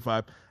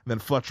 135. And then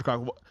Fletcher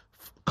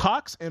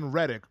Cox and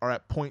Reddick are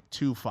at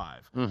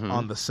 0.25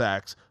 on the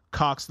sacks.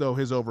 Cox, though,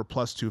 his over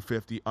plus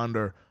 250,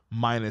 under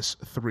minus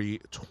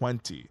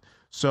 320.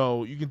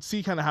 So you can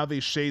see kind of how they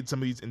shade some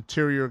of these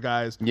interior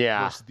guys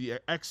versus the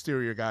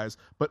exterior guys.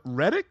 But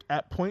Reddick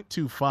at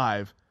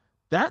 0.25,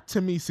 that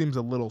to me seems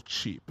a little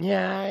cheap.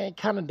 Yeah, it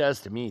kind of does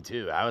to me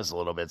too. I was a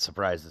little bit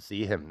surprised to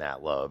see him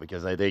that low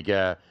because I think,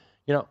 had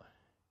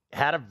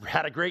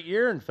a great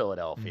year in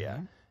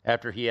Philadelphia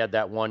after he had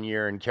that 1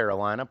 year in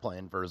Carolina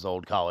playing for his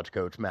old college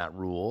coach, Matt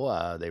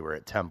Rule. They were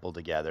at Temple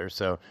together.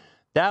 So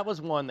that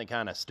was one that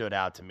kind of stood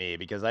out to me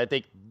because I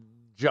think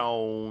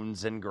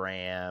Jones and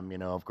Graham,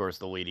 of course,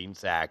 the leading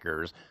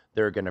sackers,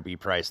 they're going to be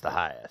priced the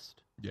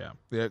highest. Yeah,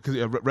 because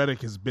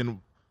Reddick has been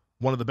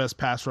one of the best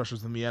pass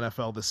rushers in the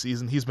NFL this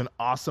season. He's been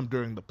awesome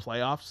during the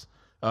playoffs.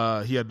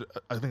 He had,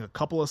 I think, a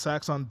couple of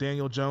sacks on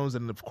Daniel Jones,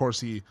 and, of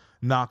course, he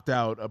knocked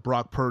out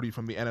Brock Purdy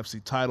from the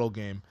NFC title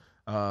game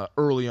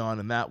early on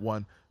in that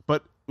one.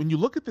 But when you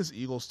look at this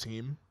Eagles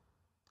team,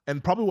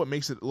 and probably what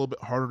makes it a little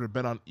bit harder to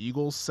bet on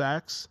Eagles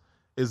sacks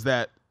is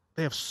that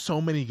they have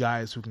so many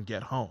guys who can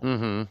get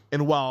home.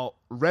 And while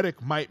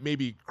Reddick might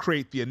maybe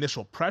create the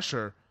initial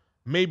pressure,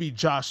 maybe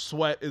Josh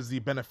Sweat is the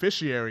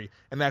beneficiary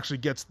and actually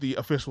gets the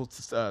official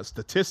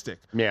statistic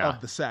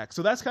of the sack.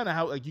 So that's kind of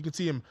how you can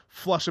see him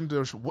flush him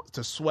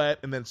to Sweat,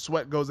 and then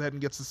Sweat goes ahead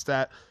and gets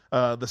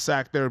the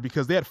sack there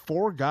because they had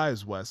 4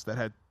 guys, Wes, that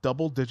had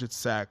double-digit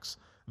sacks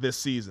this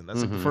season. That's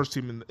like the first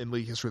team in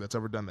league history that's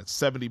ever done that.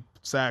 70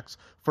 sacks,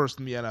 first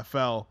in the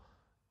NFL.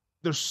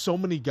 There's so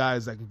many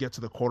guys that can get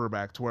to the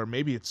quarterback to where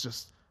maybe it's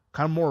just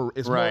kind of more,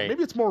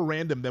 maybe it's more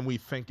random than we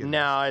think it is.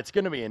 No, it's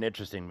going to be an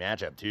interesting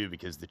matchup, too,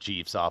 because the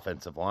Chiefs'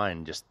 offensive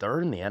line, just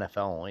third in the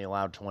NFL, only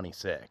allowed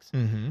 26.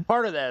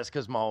 Part of that is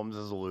because Mahomes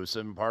is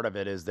elusive, and part of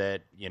it is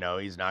that,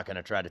 he's not going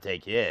to try to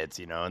take hits,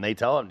 and they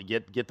tell him to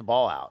get the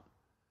ball out.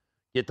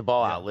 Get the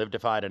ball out, live to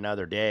fight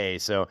another day.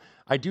 So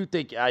I do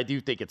think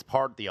it's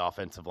part the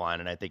offensive line,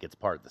 and I think it's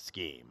part the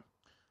scheme.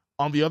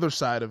 On the other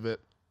side of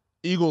it,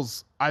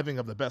 Eagles, I think,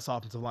 have the best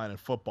offensive line in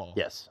football.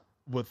 Yes.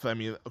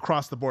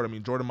 Across the board,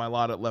 Jordan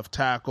Mailata at left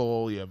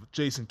tackle. You have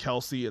Jason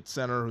Kelsey at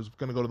center, who's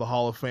going to go to the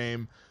Hall of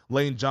Fame.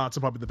 Lane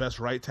Johnson, probably the best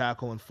right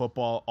tackle in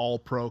football,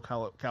 all-pro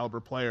caliber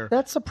player.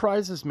 That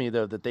surprises me,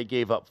 though, that they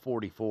gave up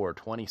 44,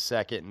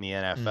 22nd in the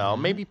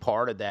NFL. Maybe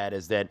part of that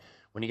is that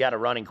when you got a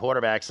running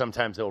quarterback,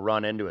 sometimes he'll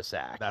run into a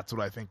sack. That's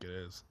what I think it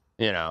is.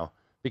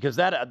 Because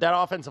that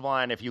offensive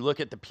line, if you look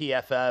at the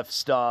PFF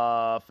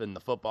stuff and the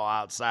Football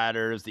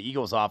Outsiders, the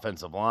Eagles'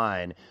 offensive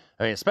line,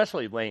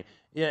 especially Lane,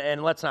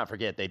 and let's not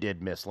forget they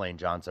did miss Lane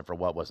Johnson for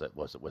what was it?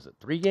 Was it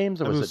 3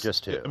 games or was it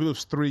just 2? It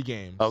was 3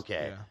 games.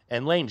 Okay. Yeah.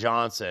 And Lane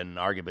Johnson,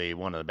 arguably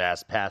one of the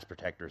best pass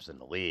protectors in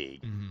the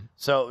league.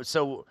 So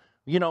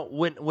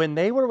when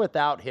they were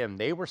without him,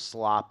 they were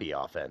sloppy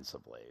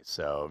offensively.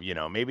 So,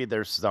 maybe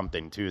there's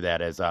something to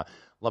that as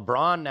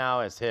LeBron now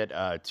has hit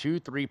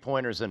 2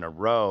 3-pointers in a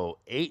row,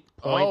 8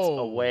 points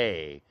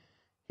away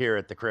here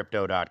at the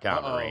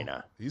Crypto.com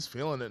arena. He's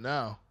feeling it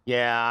now.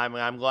 Yeah,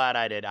 I'm glad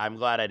I did. I'm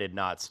glad I did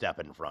not step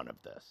in front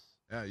of this.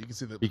 Yeah, you can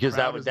see because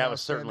that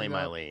was certainly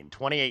my lean.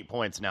 28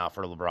 points now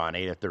for LeBron,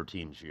 8 of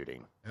 13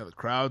 shooting. Yeah, the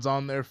crowd's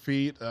on their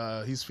feet.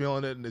 He's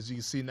feeling it, and as you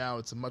can see now,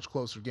 it's a much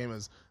closer game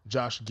as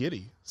Josh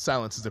Giddey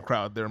silences the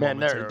crowd there. Man,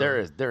 there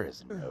is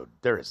no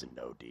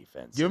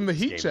defense. Give him the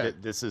heat check.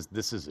 This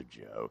is a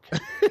joke.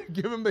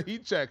 Give him the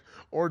heat check,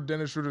 or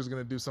Dennis Schroeder's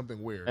going to do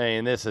something weird.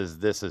 This is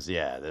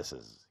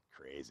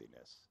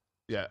craziness.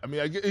 Yeah,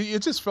 it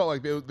just felt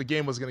like the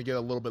game was going to get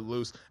a little bit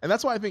loose, and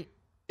that's why I think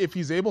if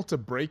he's able to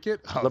break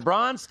it,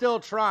 LeBron's still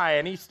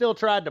trying. He still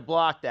tried to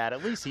block that.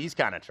 At least he's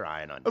kind of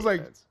trying on defense.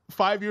 Like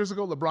 5 years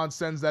ago, LeBron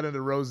sends that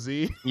into Rose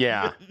Z.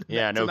 Yeah,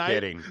 no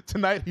kidding.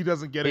 Tonight he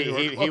doesn't get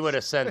it. He would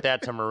have sent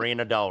that to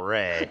Marina Del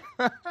Rey.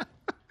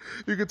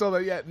 You can tell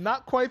that,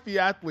 not quite the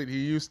athlete he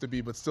used to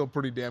be, but still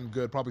pretty damn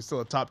good. Probably still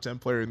a top 10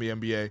 player in the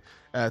NBA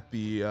at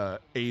the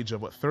age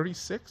of,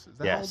 36? Is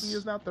that how old he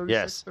is now?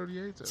 36,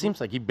 38? Seems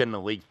like he's been in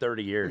the league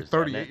 30 years.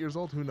 38 years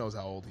old? Who knows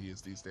how old he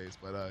is these days?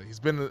 But he's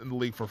been in the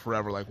league for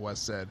forever, like Wes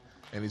said,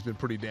 and he's been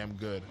pretty damn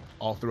good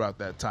all throughout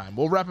that time.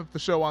 We'll wrap up the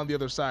show on the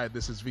other side.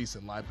 This is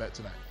VSiN Live Bet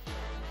Tonight.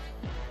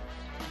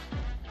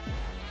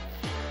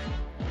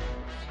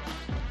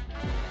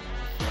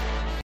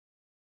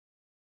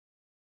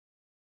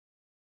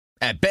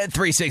 At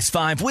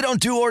Bet365, we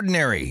don't do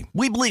ordinary.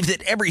 We believe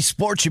that every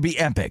sport should be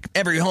epic.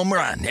 Every home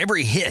run,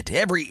 every hit,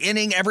 every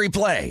inning, every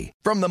play.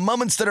 From the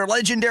moments that are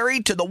legendary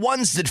to the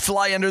ones that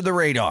fly under the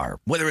radar.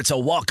 Whether it's a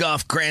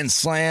walk-off grand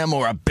slam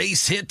or a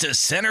base hit to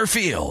center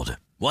field.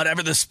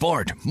 Whatever the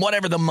sport,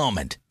 whatever the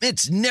moment.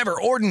 It's never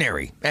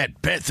ordinary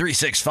at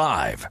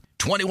Bet365.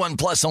 21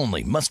 plus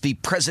only. Must be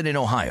present in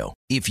Ohio.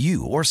 If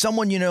you or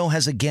someone you know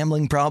has a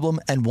gambling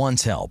problem and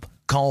wants help,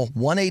 call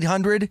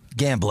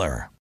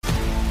 1-800-GAMBLER.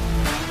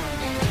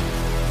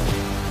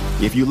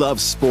 If you love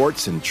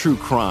sports and true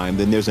crime,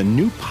 then there's a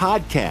new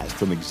podcast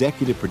from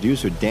executive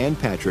producer Dan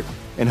Patrick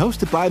and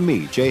hosted by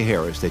me, Jay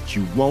Harris, that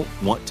you won't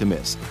want to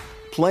miss.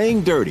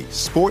 Playing Dirty: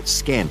 Sports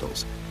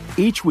Scandals.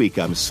 Each week,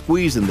 I'm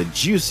squeezing the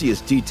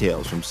juiciest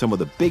details from some of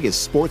the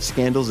biggest sports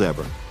scandals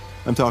ever.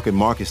 I'm talking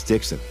Marcus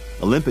Dixon,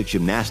 Olympic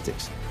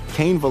gymnastics,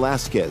 Cain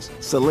Velasquez,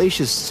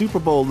 salacious Super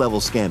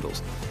Bowl-level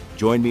scandals.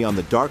 Join me on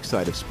the dark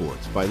side of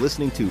sports by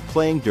listening to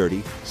Playing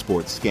Dirty: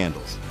 Sports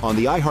Scandals on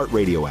the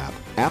iHeartRadio app,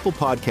 Apple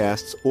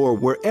Podcasts, or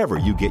wherever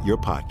you get your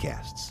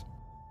podcasts.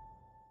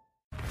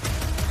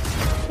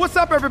 What's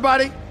up,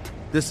 everybody?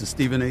 This is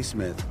Stephen A.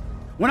 Smith.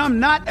 When I'm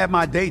not at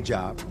my day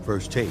job,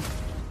 First Take,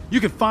 you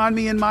can find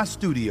me in my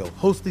studio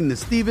hosting the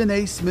Stephen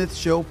A. Smith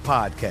Show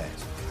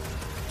podcast.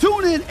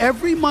 Tune in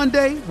every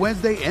Monday,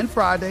 Wednesday, and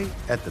Friday,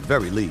 at the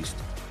very least,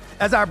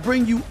 as I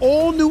bring you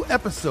all new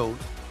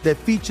episodes that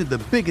feature the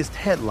biggest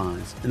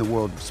headlines in the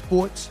world of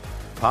sports,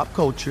 pop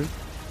culture,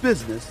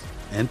 business,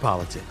 and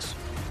politics.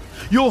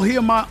 You'll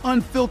hear my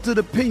unfiltered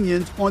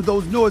opinions on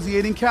those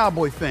nauseating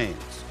Cowboy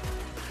fans,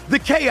 the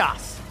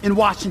chaos in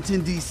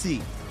Washington,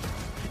 D.C.,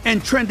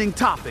 and trending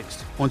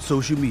topics on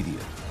social media,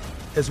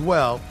 as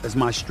well as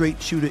my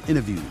straight shooter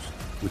interviews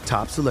with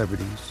top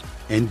celebrities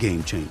and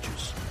game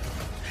changers.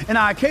 And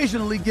I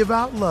occasionally give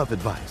out love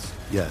advice.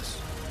 Yes,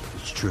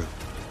 it's true.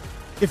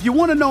 If you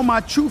want to know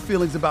my true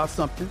feelings about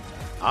something,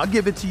 I'll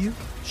give it to you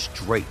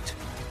straight.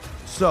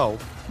 So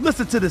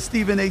listen to the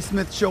Stephen A.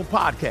 Smith Show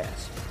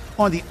podcast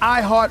on the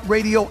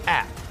iHeartRadio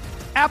app,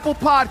 Apple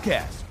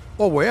Podcasts,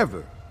 or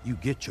wherever you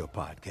get your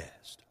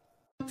podcast.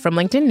 From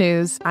LinkedIn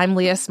News, I'm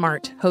Leah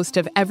Smart, host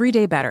of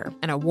Everyday Better,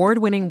 an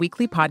award-winning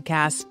weekly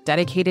podcast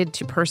dedicated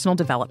to personal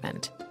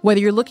development. Whether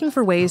you're looking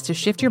for ways to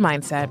shift your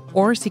mindset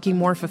or seeking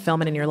more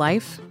fulfillment in your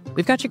life,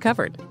 we've got you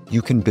covered.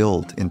 You can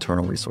build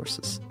internal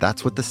resources.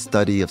 That's what the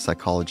study of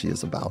psychology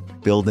is about,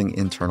 building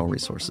internal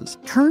resources.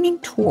 Turning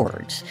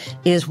towards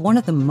is one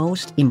of the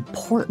most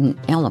important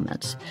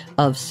elements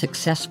of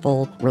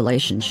successful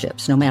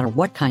relationships, no matter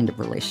what kind of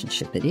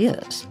relationship it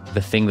is.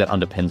 The thing that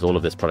underpins all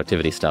of this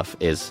productivity stuff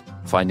is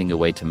finding a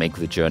way to make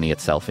the journey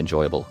itself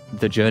enjoyable.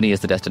 The journey is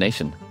the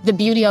destination. The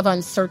beauty of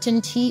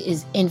uncertainty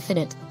is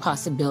infinite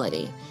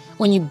possibility.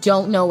 When you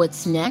don't know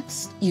what's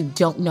next, you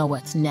don't know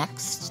what's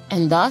next.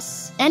 And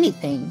thus,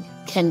 anything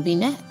can be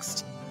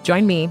next.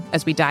 Join me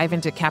as we dive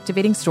into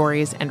captivating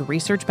stories and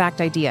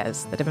research-backed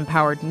ideas that have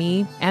empowered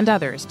me and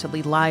others to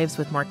lead lives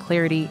with more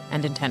clarity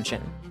and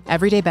intention.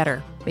 Everyday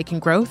Better, making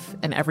growth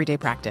an everyday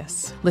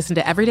practice. Listen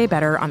to Everyday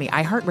Better on the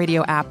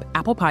iHeartRadio app,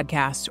 Apple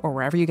Podcasts, or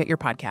wherever you get your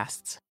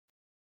podcasts.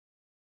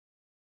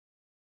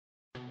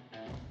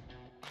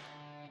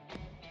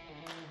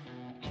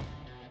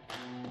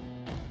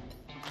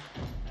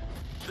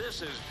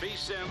 This is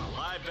VSiN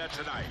Live Bet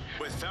Tonight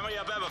with Femi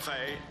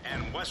Abebefe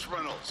and Wes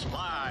Reynolds,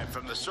 live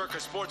from the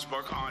Circus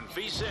Sportsbook on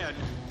VSiN,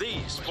 the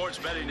sports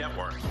betting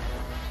network.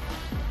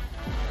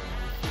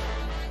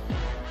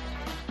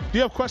 Do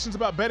you have questions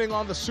about betting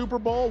on the Super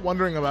Bowl,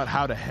 wondering about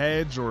how to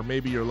hedge, or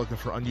maybe you're looking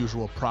for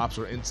unusual props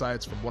or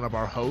insights from one of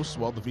our hosts?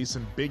 Well, the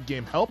VSiN Big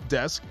Game Help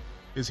Desk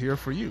is here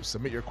for you.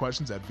 Submit your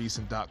questions at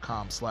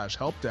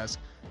vsin.com/helpdesk,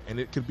 and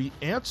it could be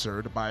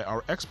answered by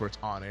our experts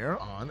on air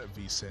on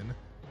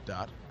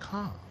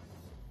vsin.com.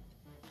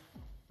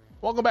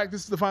 Welcome back.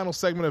 This is the final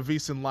segment of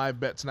VSiN Live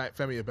Bet Tonight.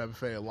 Femi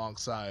Abebefe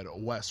alongside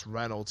Wes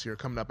Reynolds here.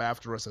 Coming up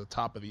after us at the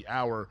top of the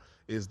hour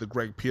is the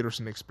Greg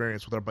Peterson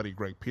Experience with our buddy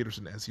Greg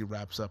Peterson as he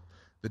wraps up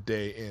the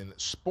day in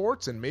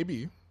sports. And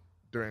maybe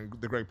during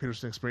the Greg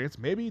Peterson Experience,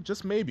 maybe,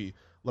 just maybe,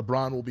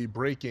 LeBron will be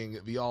breaking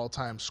the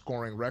all-time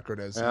scoring record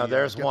as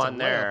there's one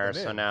there.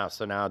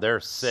 So now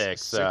there's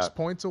six. 6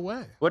 points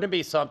away. Wouldn't it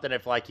be something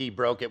if like he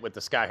broke it with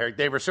the Sky Hurricane?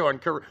 They were showing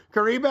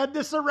Kareem had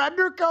the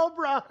surrender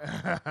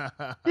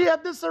cobra. He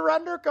had the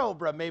surrender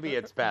cobra. Maybe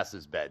it's past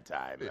his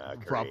bedtime.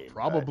 Kareem,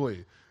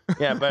 probably.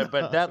 Yeah,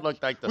 but that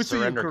looked like the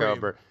surrender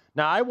cobra.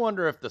 Now I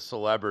wonder if the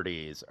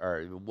celebrities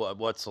are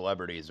what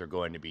celebrities are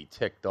going to be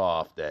ticked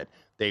off that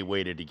they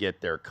waited to get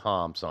their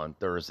comps on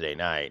Thursday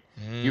night.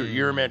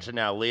 You mentioned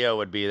now Leo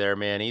would be there,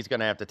 man. He's going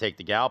to have to take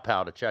the gal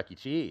pal to Chuck E.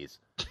 Cheese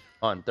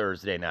on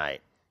Thursday night.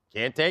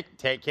 Can't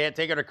take her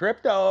to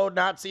crypto,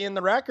 not seeing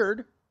the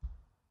record.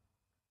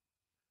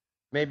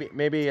 Maybe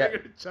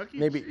Chuck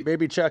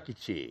E.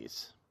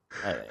 Cheese.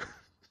 I think.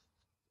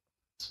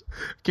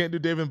 Can't do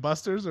Dave and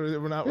Buster's, or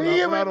we're not old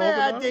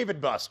enough? Dave and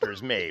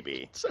Buster's,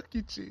 maybe. Chuck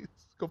E. Cheese.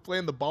 Go play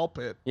in the ball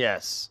pit.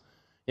 Yes.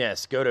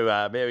 Yes, go to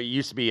it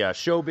used to be a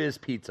Showbiz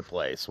Pizza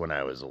Place when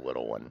I was a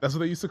little one. That's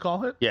what they used to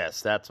call it?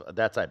 Yes, that's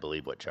I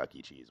believe what Chuck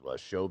E. Cheese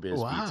was.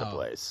 Showbiz Pizza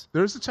Place.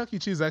 There's a Chuck E.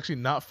 Cheese actually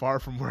not far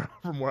from where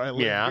I live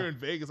here in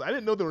Vegas. I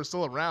didn't know they were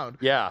still around.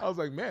 Yeah. I was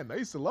like, man, I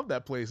used to love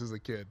that place as a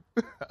kid.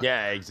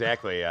 Yeah,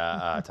 exactly.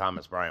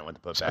 Thomas Bryant went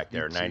to put back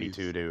there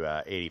 92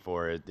 to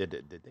 84. Did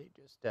they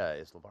just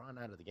is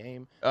LeBron out of the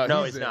game?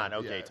 No, he's not.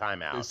 Okay,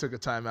 timeout. They took a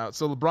timeout.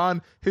 So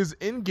LeBron, his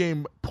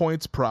in-game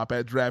points prop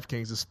at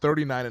DraftKings is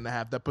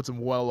 39.5. That puts him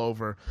well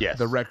over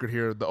the record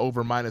here. The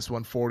over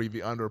 -140,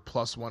 the under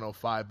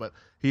 +105. But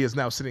he is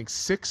now sitting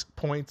 6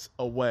 points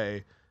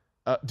away.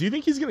 Do you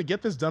think he's going to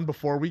get this done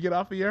before we get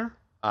off the air?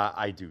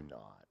 I do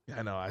not.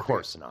 I know. Of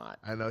course not.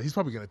 I know. He's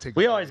probably going to take.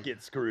 We always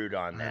get screwed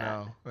on that.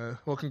 I know.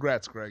 Well,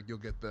 congrats, Greg. You'll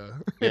get the.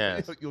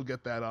 You'll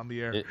get that on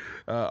the air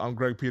on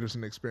Greg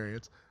Peterson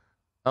Experience.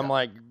 I'm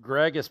like,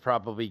 Greg is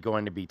probably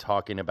going to be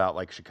talking about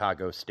like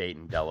Chicago State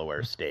and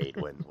Delaware State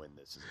when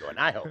this is going.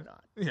 I hope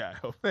not. Yeah, I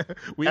hope.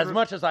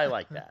 Much as I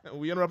like that.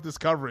 We interrupt this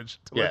coverage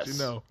to let you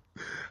know.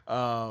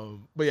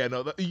 But yeah,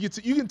 no,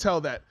 you can tell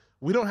that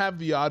we don't have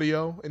the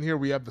audio in here.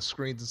 We have the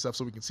screens and stuff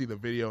so we can see the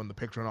video and the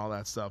picture and all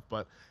that stuff.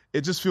 But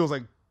it just feels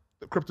like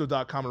the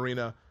Crypto.com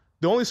arena,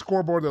 the only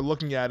scoreboard they're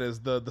looking at is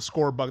the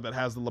score bug that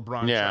has the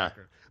LeBron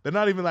tracker. They're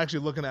not even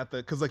actually looking at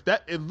because like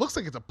that, it looks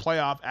like it's a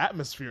playoff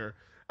atmosphere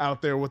out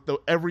there with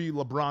every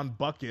LeBron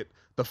bucket.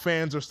 The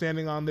fans are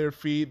standing on their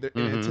feet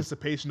in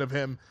anticipation of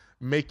him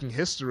making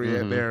history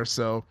there.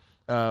 So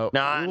we'll see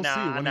when he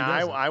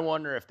does it. I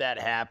wonder if that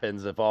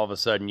happens, if all of a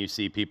sudden you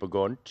see people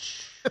going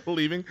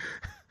leaving.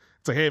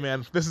 It's like, hey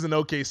man, this is an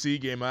OKC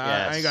game.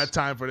 I ain't got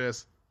time for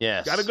this.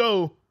 Yes, gotta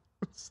go.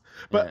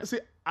 But see,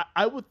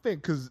 I would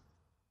think that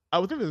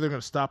they're going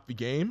to stop the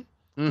game.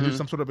 Do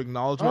some sort of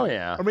acknowledgement. Oh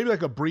yeah, or maybe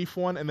like a brief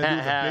one, and then do a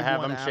big have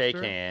one them after. shake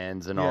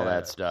hands and all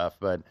that stuff.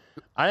 But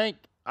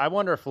I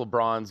wonder if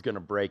LeBron's going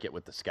to break it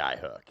with the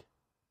skyhook.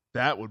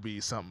 That would be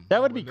something.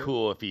 That would be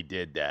cool if he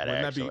did that.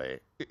 Actually,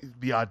 that be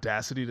the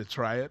audacity to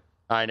try it.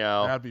 I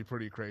know that'd be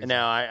pretty crazy.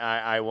 Now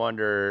I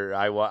wonder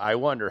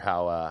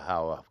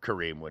how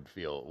Kareem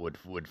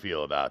would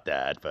feel about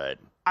that. But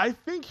I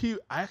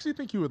actually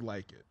think he would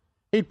like it.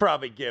 He'd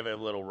probably give it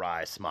a little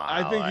wry smile.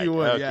 I think he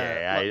would.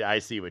 Okay, yeah. I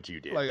see what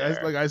you did.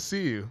 I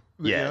see you.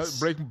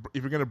 Yes.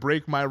 If you're gonna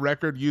break my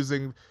record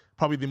using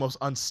probably the most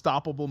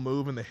unstoppable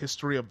move in the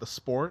history of the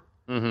sport,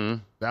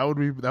 that would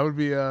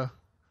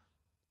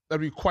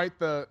be quite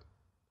the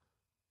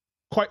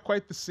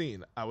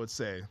scene, I would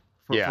say,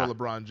 for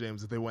LeBron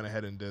James if they went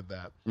ahead and did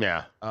that.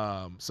 Yeah.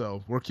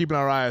 So we're keeping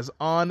our eyes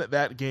on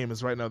that game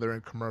as right now they're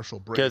in commercial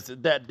break. Because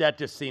that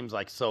just seems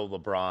like so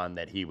LeBron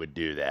that he would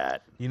do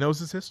that. He knows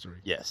his history.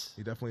 Yes.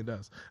 He definitely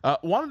does.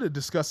 Wanted to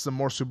discuss some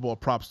more Super Bowl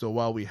props, though,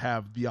 while we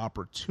have the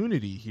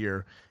opportunity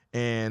here.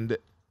 And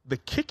the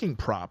kicking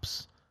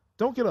props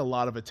don't get a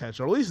lot of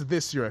attention, or at least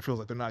this year I feel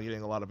like they're not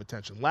getting a lot of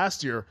attention.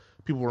 Last year,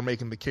 people were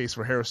making the case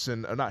for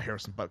not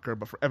Harrison Butker,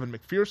 but for Evan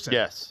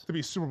McPherson to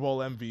be Super Bowl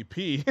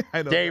MVP.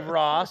 I know Dave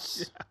Ross.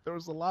 Yeah, there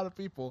was a lot of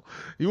people.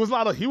 He was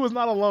not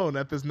alone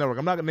at this network.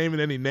 I'm not naming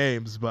any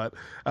names, but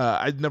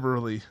I never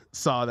really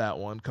saw that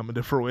one come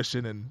into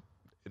fruition, and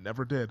it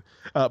never did.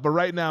 But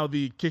right now,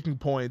 the kicking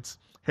points,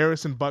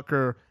 Harrison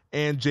Butker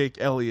and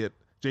Jake Elliott.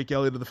 Jake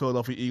Elliott of the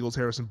Philadelphia Eagles,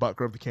 Harrison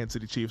Butker of the Kansas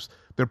City Chiefs.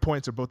 Their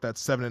points are both at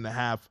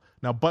 7.5.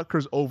 Now,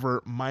 Butker's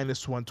over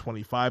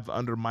 -125, the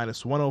under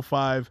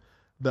 -105.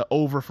 The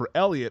over for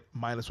Elliott,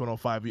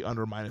 -105, the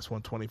under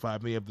 -125.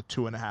 And they have the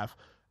 2.5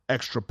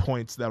 extra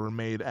points that were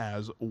made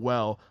as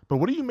well. But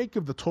what do you make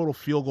of the total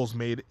field goals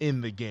made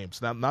in the game?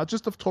 So now, not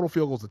just the total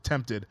field goals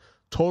attempted,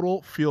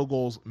 total field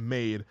goals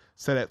made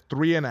set at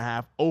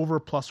 3.5,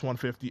 over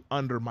 +150,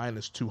 under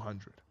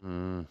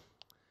 -200.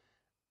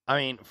 I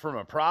mean, from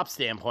a prop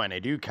standpoint, I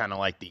do kind of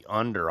like the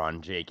under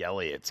on Jake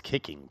Elliott's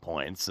kicking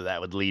points. So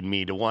that would lead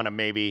me to want to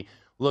maybe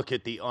look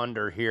at the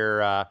under here,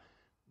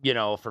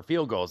 for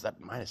field goals. That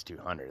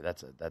 -200,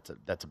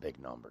 that's a big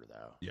number,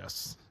 though.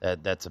 Yes.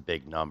 That's a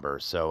big number.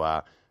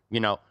 So,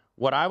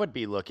 what I would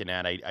be looking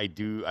at, I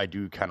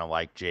do kind of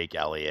like Jake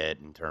Elliott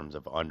in terms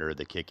of under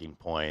the kicking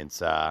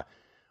points.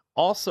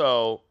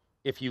 Also,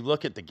 if you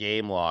look at the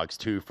game logs,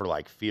 too, for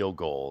like field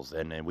goals,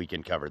 and we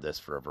can cover this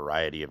for a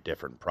variety of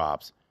different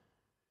props,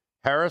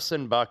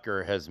 Harrison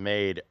Butker has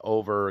made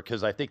over,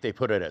 because I think they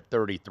put it at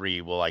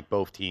 33. Will like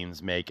both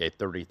teams make a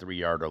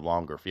 33-yard or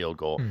longer field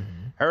goal?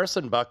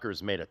 Harrison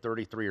Butker's made a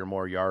 33 or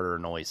more yarder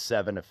in only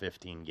 7 of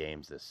 15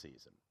 games this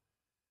season.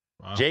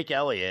 Wow. Jake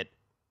Elliott,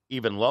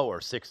 even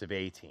lower, 6 of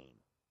 18.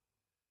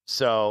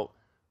 So,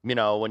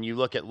 when you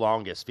look at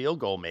longest field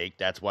goal make,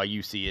 that's why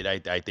you see it,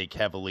 I think,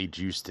 heavily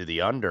juiced to the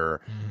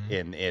under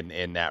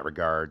in that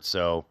regard.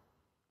 So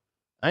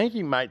I think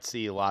you might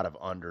see a lot of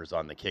unders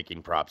on the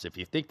kicking props if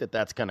you think that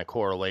that's going to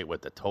correlate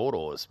with the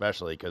total,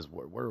 especially because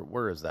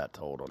where is that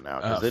total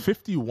now?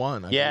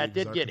 51. It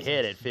did get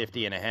hit at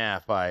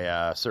 50.5 by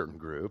a certain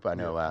group. I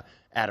know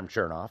Adam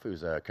Chernoff,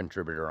 who's a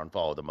contributor on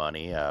Follow the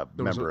Money,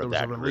 member of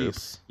that group.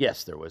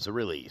 Yes, there was a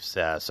release.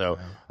 So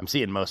I'm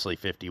seeing mostly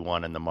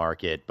 51 in the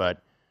market,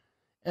 but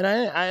And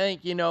I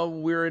think,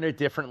 we're in a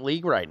different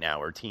league right now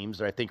where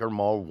teams, I think, are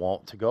more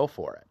wont to go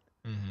for it.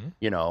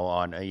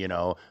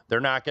 Mm-hmm. They're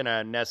not going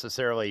to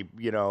necessarily,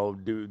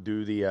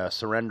 do the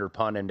surrender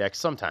punt index.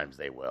 Sometimes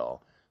they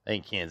will. I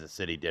think Kansas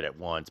City did it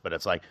once, but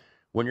it's like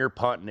when you're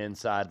punting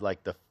inside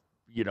like the,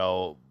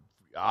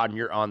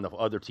 on the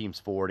other team's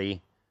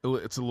 40.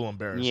 It's a little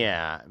embarrassing.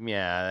 Yeah. I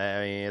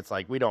mean, it's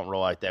like we don't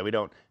roll like that. We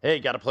don't. Hey,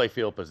 got to play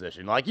field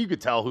position. Like you could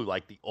tell who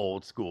like the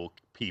old school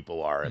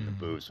people are in the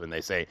booths when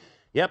they say,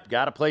 "Yep,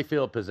 got to play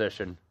field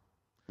position."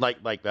 Like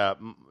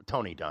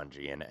Tony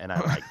Dungy, and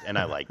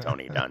I like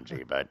Tony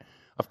Dungy, but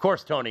of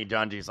course Tony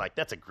Dungy's like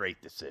that's a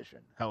great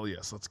decision. Hell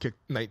yes, let's kick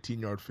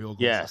 19-yard field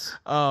goals. Yes,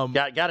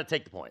 got to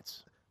take the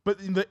points. But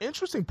the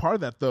interesting part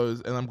of that, though,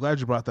 is, and I'm glad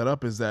you brought that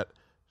up, is that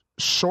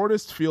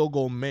shortest field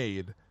goal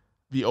made.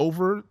 The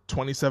over,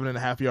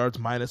 27.5 yards,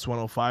 minus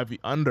 105. The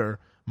under,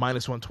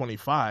 minus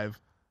 125.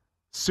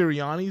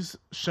 Sirianni's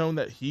shown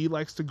that he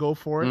likes to go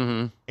for it.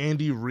 Mm-hmm.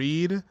 Andy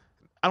Reid,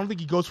 I don't think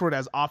he goes for it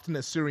as often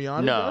as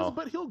Sirianni does,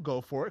 but he'll go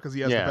for it because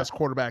he has the best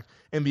quarterback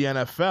in the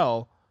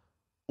NFL.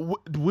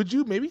 Would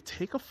you maybe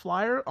take a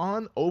flyer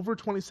on over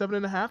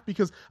 27.5?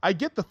 Because I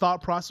get the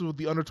thought process with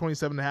the under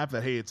 27.5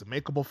 that, hey, it's a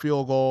makeable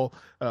field goal.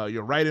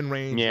 You're right in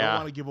range. You don't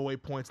want to give away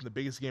points in the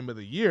biggest game of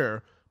the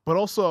year. But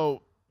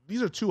also,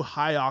 these are two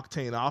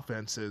high-octane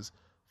offenses.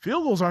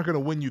 Field goals aren't going to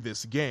win you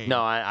this game.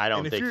 No, I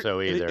don't think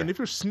so either. And if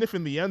you're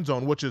sniffing the end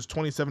zone, which is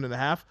 27.5,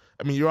 I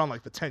mean, you're on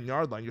like the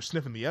 10-yard line. You're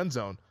sniffing the end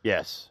zone.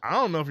 Yes. I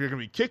don't know if you're going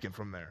to be kicking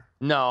from there.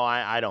 No,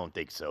 I don't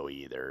think so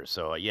either.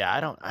 So,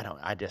 yeah,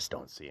 I just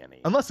don't see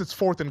any. Unless it's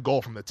 4th and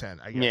goal from the 10.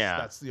 I guess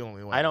that's the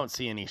only way. I don't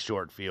see any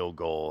short field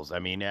goals. I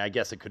mean, I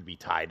guess it could be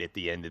tied at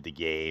the end of the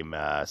game.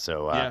 Yeah,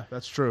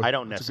 that's true. I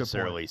don't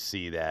necessarily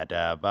see that.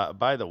 But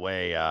by the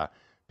way,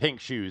 Pink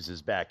Shoes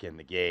is back in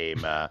the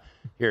game.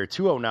 Here,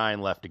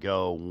 2:09 left to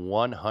go.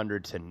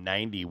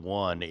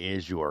 100-91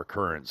 is your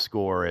current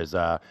score. As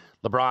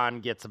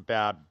LeBron gets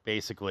about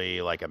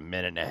basically like a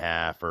minute and a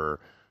half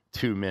or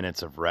 2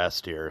 minutes of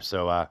rest here.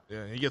 So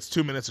he gets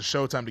 2 minutes of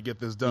showtime to get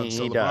this done. He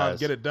so LeBron, does.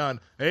 Get it done.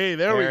 Hey,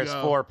 there's we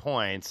go. 4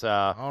 points.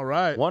 All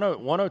right.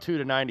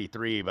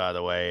 102-93. By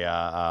the way,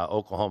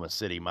 Oklahoma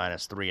City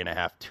minus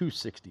 3.5.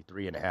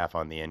 263.5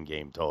 on the end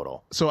game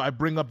total. So I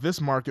bring up this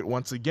market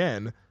once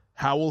again.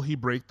 How will he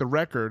break the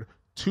record?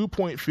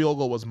 2-point field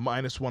goal was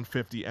minus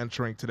 150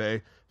 entering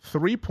today.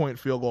 3-point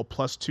field goal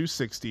plus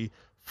 260.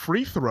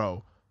 Free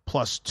throw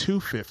plus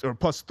 250 or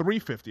plus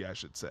 350, I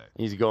should say.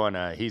 He's going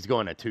a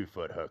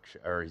 2-foot hook,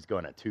 or he's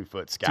going a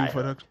 2-foot sky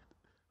hook.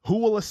 Who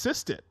will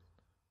assist it?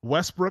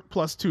 Westbrook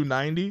plus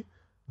 290.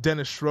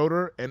 Dennis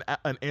Schroeder and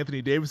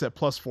Anthony Davis at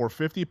plus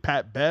 450.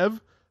 Pat Bev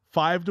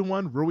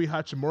 5-1. Rui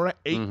Hachimura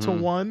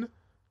 8-1.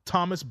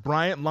 Thomas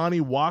Bryant,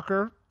 Lonnie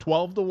Walker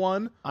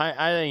 12-1. I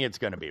think it's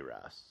going to be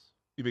Russ.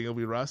 You think it'll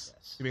be Russ?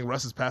 Yes. You think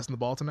Russ is passing the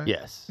ball tonight?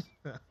 Yes.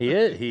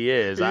 He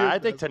is. I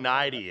think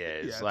tonight he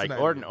is. Yeah, like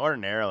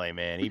ordinarily,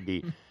 man, he'd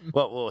be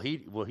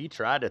he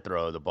tried to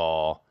throw the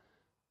ball.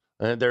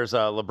 There's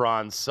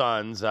LeBron's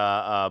sons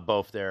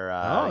both there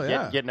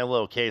getting a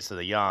little case of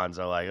the yawns.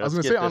 They're like, let's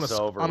get this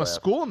over with. On a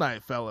school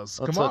night,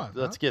 fellas.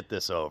 Let's get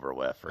this over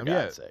with, for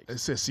God's sake. It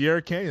says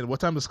Sierra Canyon.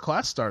 What time does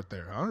class start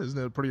there? Huh?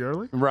 Isn't it pretty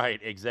early?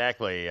 Right,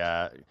 exactly.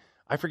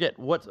 I forget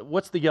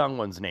what's the young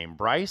one's name.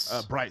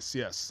 Bryce. Bryce,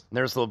 yes.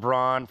 There's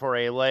LeBron for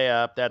a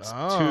layup. That's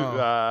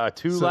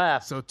two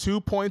left. So 2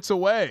 points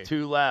away.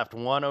 2 left.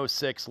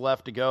 1:06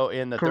 left to go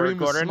in the third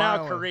quarter.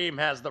 Now Kareem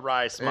has the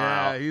Rye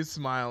smile. Yeah, he's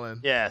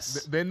smiling.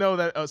 Yes. They know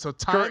that. So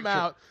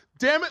timeout.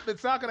 Damn it,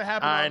 that's not going to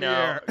happen on the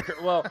air.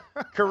 Well,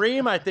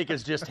 Kareem, I think,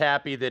 is just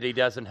happy that he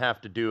doesn't have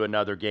to do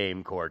another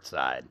game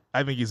courtside.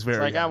 I think he's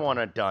very happy. I want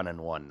it done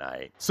in one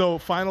night. So,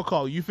 final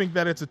call. You think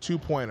that it's a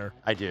 2-pointer?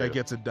 I do. That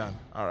gets it done.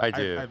 All right. I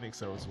do. I think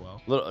so as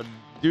well.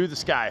 Do the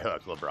sky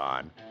hook,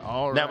 LeBron.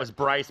 All right. That was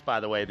Bryce, by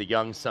the way, the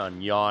young son,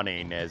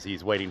 yawning as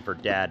he's waiting for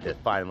Dad to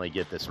finally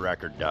get this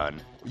record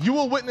done. You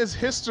will witness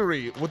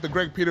history with the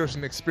Greg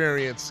Peterson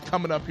experience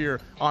coming up here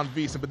on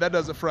VSiN. But that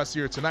does it for us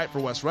here tonight. For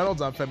Wes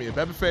Reynolds, I'm Femi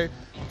Abebefe.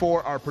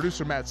 For our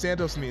producer, Matt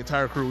Santos, and the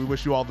entire crew, we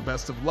wish you all the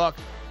best of luck.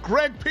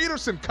 Greg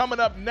Peterson coming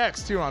up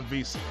next here on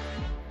VSiN.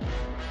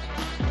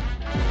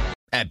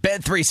 At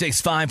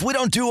Bet365, we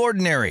don't do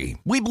ordinary.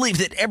 We believe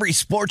that every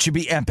sport should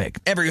be epic.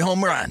 Every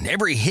home run,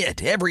 every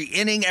hit, every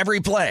inning, every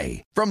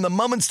play. From the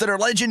moments that are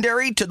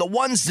legendary to the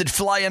ones that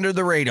fly under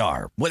the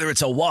radar. Whether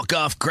it's a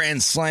walk-off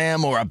grand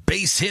slam or a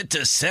base hit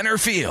to center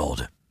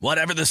field.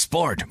 Whatever the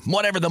sport,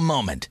 whatever the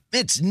moment.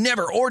 It's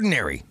never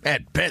ordinary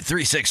at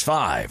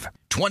Bet365.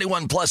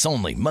 21 plus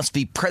only. Must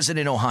be present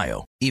in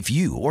Ohio. If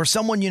you or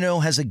someone you know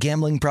has a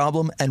gambling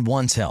problem and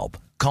wants help,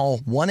 call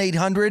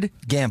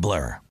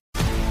 1-800-GAMBLER.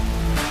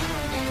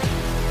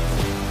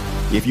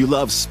 If you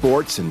love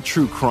sports and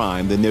true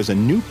crime, then there's a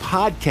new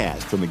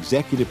podcast from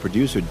executive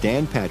producer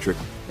Dan Patrick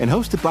and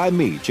hosted by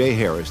me, Jay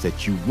Harris,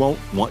 that you won't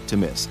want to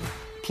miss.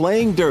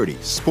 Playing Dirty: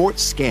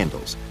 Sports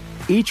Scandals.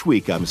 Each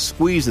week, I'm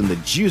squeezing the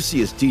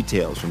juiciest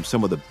details from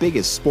some of the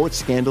biggest sports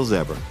scandals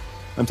ever.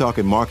 I'm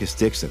talking Marcus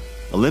Dixon,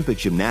 Olympic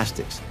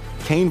gymnastics,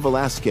 Cain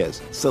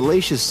Velasquez,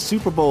 salacious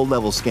Super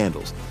Bowl-level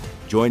scandals.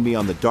 Join me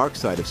on the dark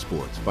side of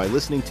sports by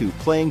listening to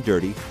Playing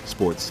Dirty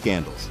Sports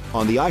Scandals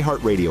on the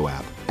iHeartRadio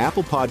app,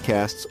 Apple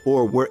Podcasts,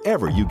 or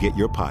wherever you get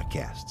your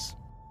podcasts.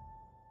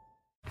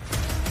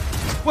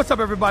 What's up,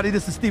 everybody?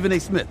 This is Stephen A.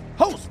 Smith,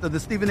 host of the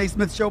Stephen A.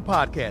 Smith Show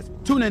podcast.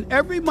 Tune in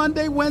every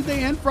Monday,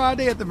 Wednesday, and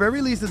Friday at the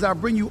very least as I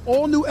bring you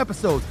all new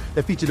episodes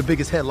that feature the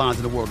biggest headlines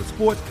in the world of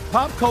sports,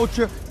 pop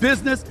culture,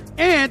 business,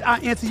 and I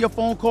answer your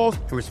phone calls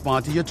and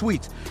respond to your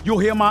tweets. You'll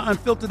hear my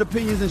unfiltered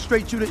opinions and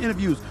straight-shooter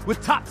interviews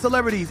with top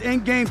celebrities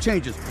and game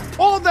changers.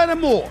 All that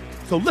and more.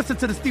 So listen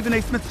to the Stephen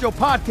A. Smith Show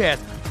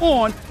podcast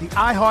on the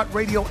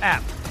iHeartRadio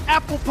app,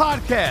 Apple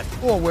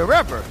Podcasts, or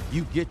wherever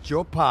you get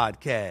your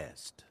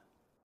podcast.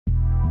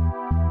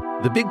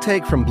 The Big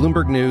Take from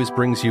Bloomberg News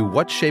brings you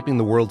what's shaping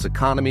the world's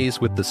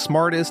economies with the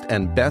smartest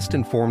and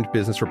best-informed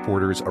business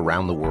reporters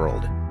around the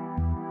world.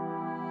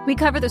 We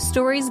cover the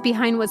stories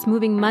behind what's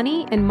moving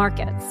money and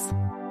markets,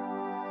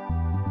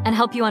 and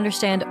help you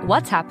understand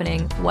what's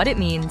happening, what it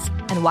means,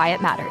 and why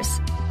it matters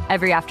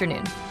every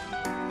afternoon.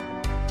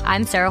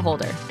 I'm Sarah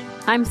Holder.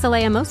 I'm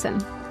Saleha Mohsin.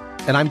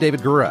 And I'm David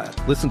Gura.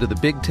 Listen to The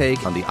Big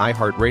Take on the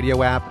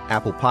iHeartRadio app,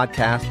 Apple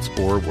Podcasts,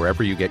 or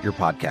wherever you get your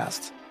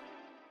podcasts.